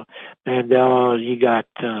 Mandel, you got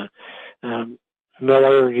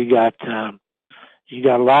Miller, you got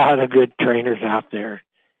a lot of good trainers out there.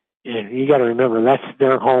 And you got to remember, that's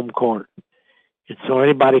their home court. And so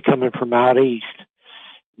anybody coming from out east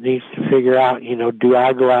needs to figure out, you know, do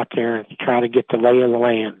I go out there and try to get the lay of the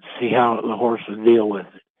land, see how the horses deal with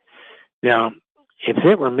it. Now, if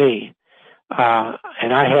it were me,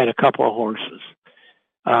 and I had a couple of horses,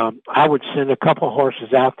 I would send a couple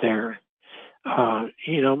horses out there.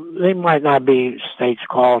 They might not be stakes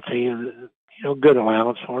quality, good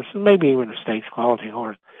allowance horses, maybe even a stakes quality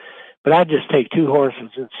horse. But I'd just take 2 horses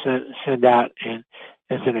and send out and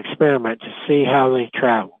as an experiment to see how they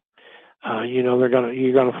travel. You're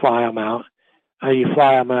gonna fly them out. You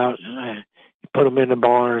fly them out, you put them in the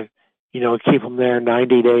barn, keep them there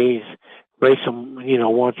 90 days, race them,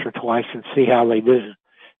 once or twice and see how they do.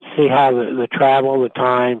 See how the travel, the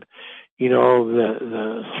time,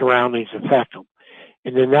 the surroundings affect them.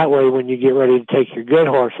 And then that way, when you get ready to take your good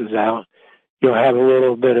horses out, you'll have a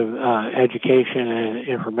little bit of education and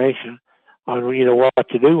information on, what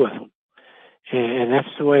to do with them. And that's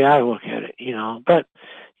the way I look at it, But,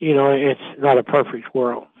 it's not a perfect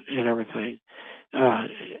world and everything.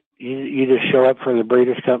 You just show up for the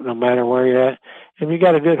Breeders' Cup no matter where you're at. If you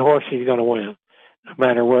got a good horse, he's going to win. No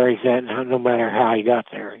matter where he's at, no matter how he got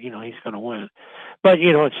there, he's going to win. But,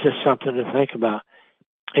 it's just something to think about.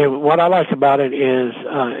 And what I like about it is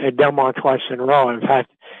at Del Mar twice in a row. In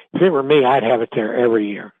fact, if it were me, I'd have it there every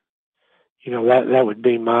year. That would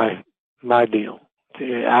be my deal.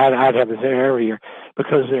 I'd have it there every year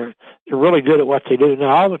because they're really good at what they do. Now,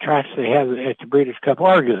 all the tracks they have at the Breeders' Cup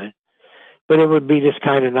are good, but it would be just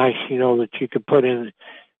kind of nice, that you could put in,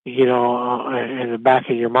 in the back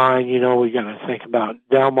of your mind, we're going to think about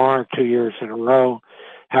Del Mar 2 years in a row.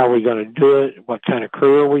 How are we going to do it? What kind of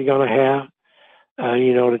crew are we going to have?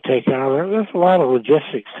 To take out there. There's a lot of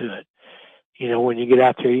logistics to it. When you get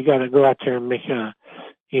out there, you got to go out there and make get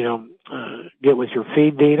with your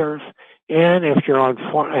feed dealers. And if you're on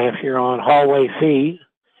hallway feed,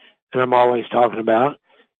 and I'm always talking about,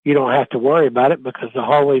 you don't have to worry about it because the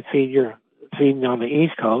hallway feed you're feeding on the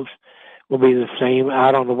East Coast will be the same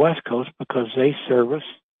out on the West Coast because they service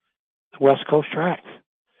the West Coast tracks.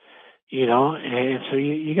 And so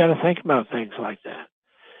you got to think about things like that.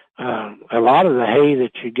 A lot of the hay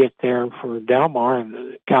that you get there for Del Mar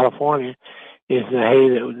in California is the hay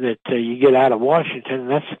that you get out of Washington.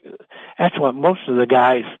 That's what most of the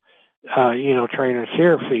guys, trainers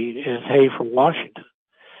here feed is hay from Washington.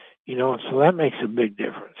 So that makes a big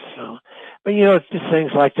difference. So, but it's just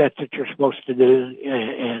things like that you're supposed to do,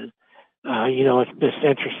 and it's just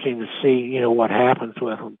interesting to see what happens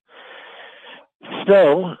with them.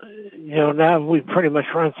 So, now we've pretty much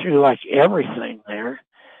run through like everything there.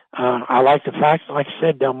 I like the fact, like I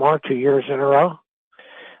said, Del Mar 2 years in a row.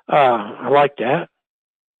 I like that.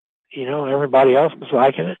 Everybody else was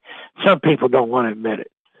liking it. Some people don't want to admit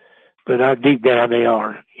it, but deep down they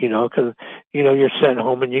are, because, you're sitting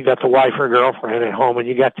home and you got the wife or girlfriend at home and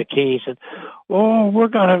you got the keys and, we're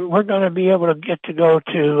going to be able to get to go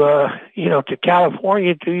to, to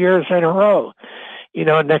California 2 years in a row.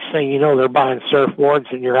 Next thing you know, they're buying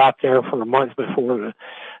surfboards and you're out there for a month before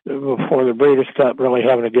the Breeders' Cup, really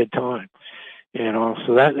having a good time.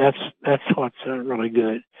 So that's what's really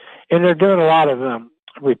good. And they're doing a lot of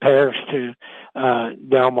repairs to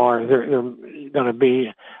Del Mar. They're going to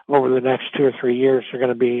be over the next 2 or 3 years. They're going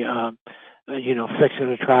to be fixing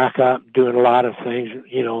the track up, doing a lot of things.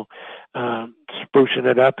 Sprucing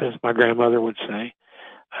it up, as my grandmother would say.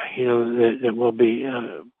 That will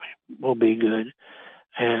be good.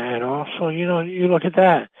 And also, you look at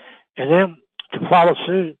that, and then to follow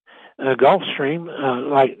suit, Gulfstream,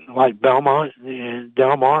 like Belmont and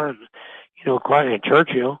Del Mar, and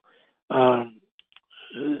Churchill, the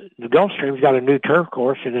Gulfstream's got a new turf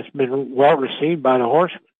course, and it's been well received by the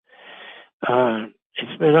horsemen.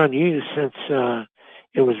 It's been unused since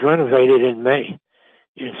it was renovated in May,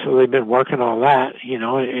 and so they've been working on that,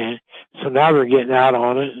 and so now they're getting out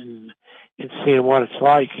on it and seeing what it's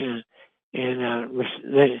like, and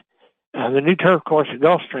the new turf course at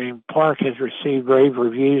Gulfstream Park has received rave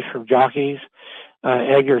reviews from jockeys,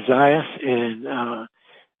 Edgar Zayas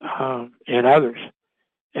and others.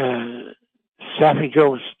 Saffy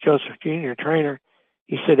Joseph Jr., trainer,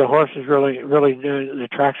 he said the horse is really doing, the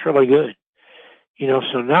track's really good.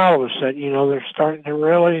 So now all of a sudden, they're starting to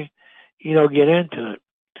really, get into it.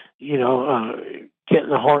 Getting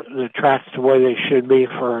the tracks the way they should be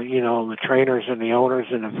for, the trainers and the owners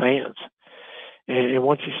and the fans. And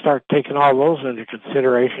once you start taking all those into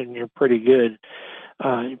consideration, you're pretty good,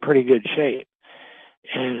 in pretty good shape.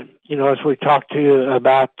 And, as we talked to you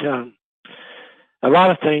about a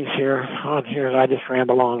lot of things on here, I just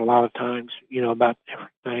ramble on a lot of times, about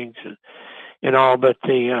different things and all, but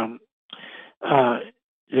the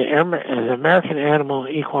American Animal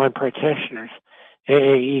Equine Practitioners,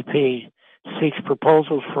 AAEP, seeks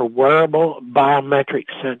proposals for wearable biometric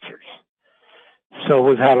sensors. So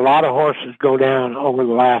we've had a lot of horses go down over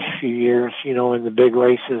the last few years, in the big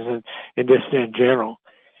races and just in general.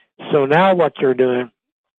 So now what they're doing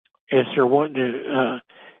is they're wanting to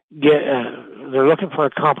they're looking for a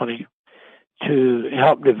company to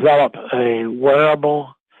help develop a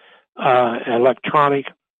wearable electronic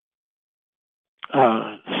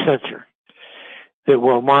sensor that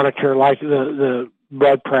will monitor like the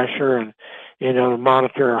blood pressure and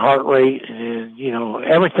monitor heart rate and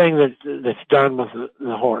everything that's done with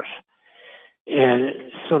the horse.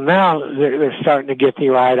 And so now they're starting to get the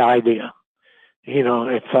right idea.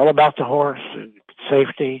 It's all about the horse and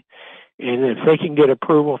safety, and if they can get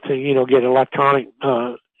approval to get electronic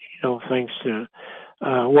things to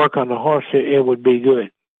work on the horse, it would be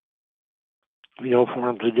good for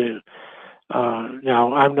them to do.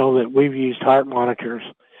 Now I know that we've used heart monitors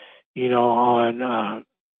on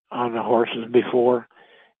the horses before,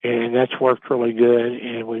 and that's worked really good.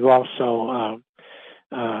 And we've also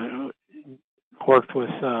worked with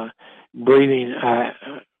breathing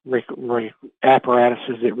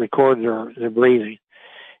apparatuses that record their breathing,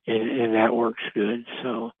 and that works good.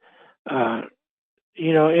 So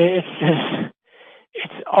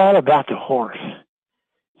it's all about the horse.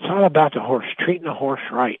 It's all about the horse, treating the horse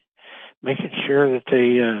right, making sure that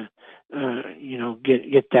they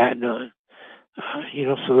get that done.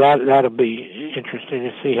 So that'll be interesting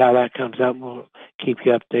to see how that comes up. We'll keep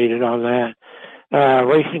you updated on that.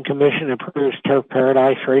 Racing Commission approves Turf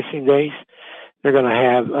Paradise racing days. They're going to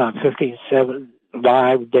have 57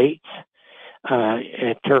 live dates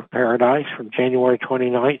at Turf Paradise from January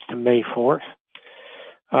 29th to May 4th,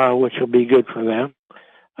 which will be good for them.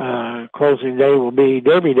 Closing day will be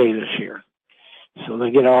Derby Day this year. So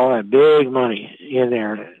they get all that big money in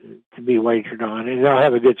there to be wagered on. And they'll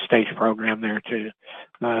have a good stage program there too,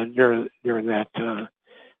 during their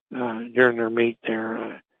meet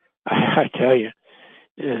there. I tell you,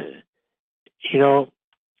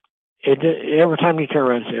 every time you turn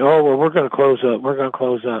around and say, oh, well, we're going to close up.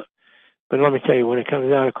 But let me tell you, when it comes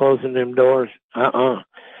down to closing them doors,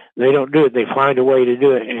 they don't do it. They find a way to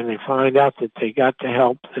do it, and they find out that they got to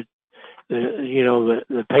help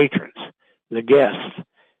the patrons, the guests.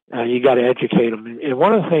 You got to educate them. And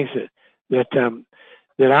one of the things that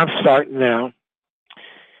I'm starting now,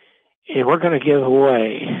 and we're going to give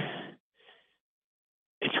away,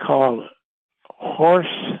 it's called Horse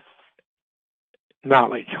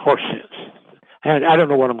Knowledge, Horse Sense. And I don't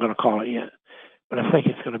know what I'm going to call it yet, but I think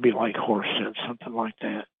it's going to be like Horse Sense, something like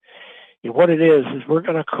that. And what it is we're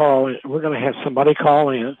going to have somebody call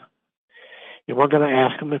in, and we're going to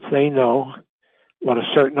ask them if they know what a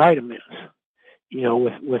certain item is, in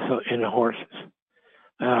the horses.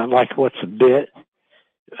 Like what's a bit,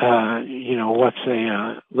 what's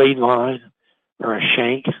a lead line or a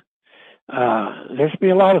shank. There's be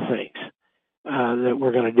a lot of things that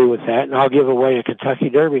we're going to do with that. And I'll give away a Kentucky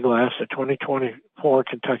Derby glass, a 2024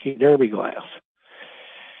 Kentucky Derby glass,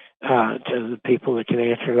 to the people that can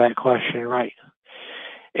answer that question right.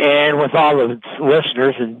 And with all the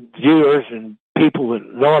listeners and viewers and people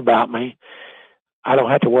that know about me, I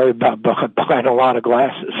don't have to worry about buying a lot of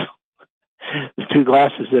glasses. The 2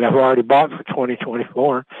 glasses that I've already bought for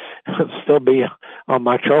 2024 will still be on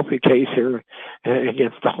my trophy case here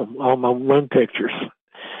against all my win pictures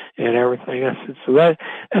and everything. I said, so that's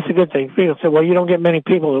a good thing. People said, well, you don't get many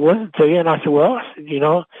people that listen to you. And I said, well,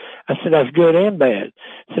 that's good and bad.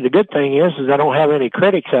 So the good thing is I don't have any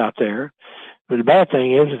critics out there. But the bad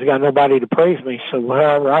thing is I got nobody to praise me. So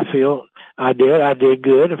however I feel I did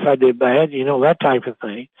good. If I did bad, that type of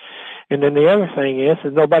thing. And then the other thing is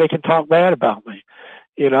nobody can talk bad about me.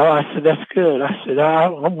 I said, that's good. I said,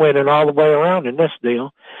 I'm winning all the way around in this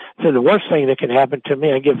deal. So the worst thing that can happen to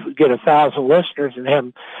me, I get 1,000 listeners and have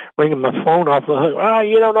them ringing my phone off the hook. Oh,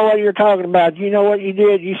 you don't know what you're talking about. You know what you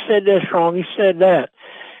did. You said this wrong. You said that.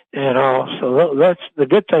 And so that's the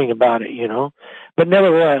good thing about it, But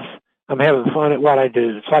nevertheless, I'm having fun at what I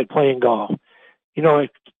do. It's like playing golf.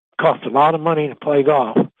 It costs a lot of money to play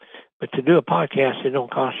golf, but to do a podcast, it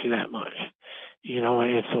don't cost you that much.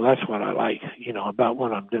 And so that's what I like, about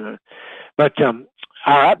what I'm doing. But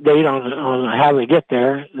our update on how they get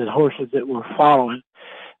there, the horses that we're following,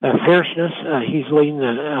 Fierceness, he's leading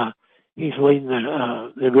the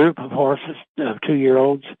group of horses,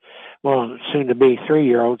 2-year-olds, well, soon to be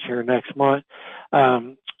 3-year-olds here next month.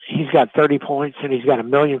 He's got 30 points, and he's got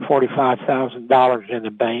 $1,045,000 in the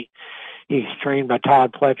bank. He's trained by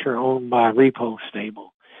Todd Pletcher, owned by Repo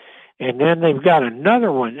Stable. And then they've got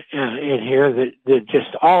another one in here that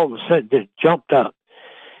just all of a sudden that jumped up.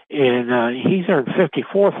 And he's earned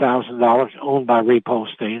 $54,000, owned by Repo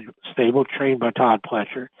Stable, trained by Todd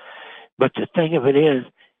Pletcher. But the thing of it is,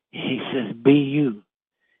 he says, be you.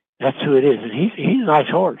 That's who it is. And he's a nice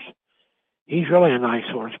horse. He's really a nice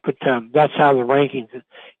horse. But that's how the rankings,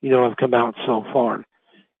 have come out so far.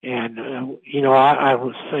 And, I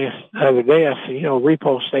was saying the other day, I said,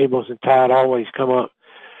 repo stables and Tide always come up,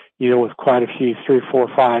 with quite a few, 3, 4,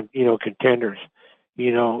 5, contenders,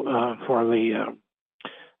 for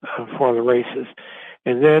the races.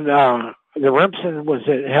 And then, the Remsen was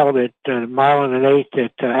held at mile and an eighth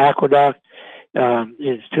at Aqueduct.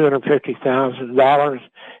 It's $250,000,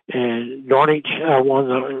 and Dornich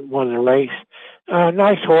won the race.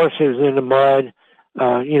 Nice horse. He was in the mud.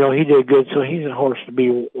 He did good, so he's a horse to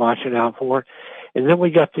be watching out for. And then we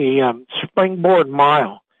got the Springboard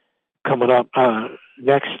Mile coming up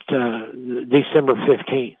next December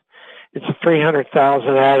 15th. It's a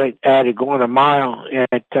 300,000 added going a mile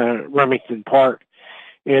at Remington Park.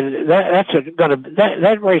 And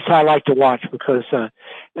that race I like to watch because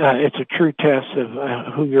it's a true test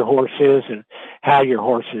of who your horse is and how your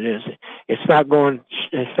horse is. It's not going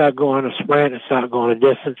a sprint. It's not going a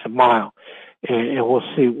distance, a mile, and we'll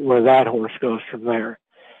see where that horse goes from there.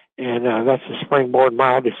 And that's the Springboard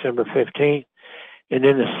Mile, December 15th. And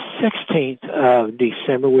then the 16th of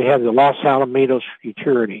December, we have the Los Alamitos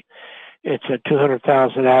Futurity. It's a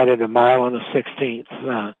 200,000 added a mile on the 16th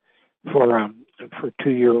for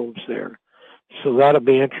 2-year-olds there. So that'll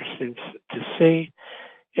be interesting to see.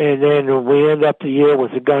 And then we end up the year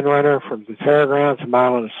with the Gun Runner from the Fairgrounds, a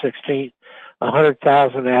mile on the 16th,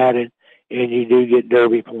 100,000 added, and you do get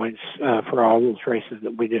Derby points for all those races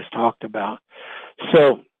that we just talked about.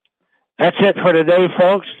 So that's it for today,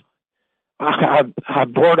 folks. I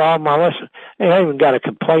bored all my listeners. Hey, I even got a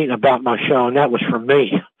complaint about my show, and that was from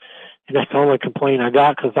me. And that's the only complaint I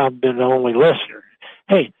got because I've been the only listener.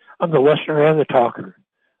 Hey, I'm the listener and the talker.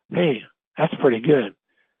 Hey, that's pretty good.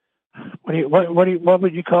 What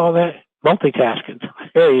would you call that? Multitasking.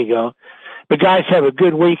 There you go. But guys, have a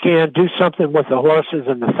good weekend. Do something with the horses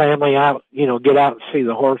and the family out. Get out and see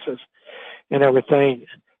the horses and everything.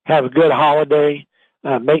 Have a good holiday.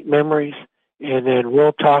 Make memories. And then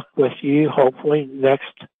we'll talk with you hopefully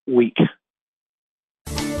next week.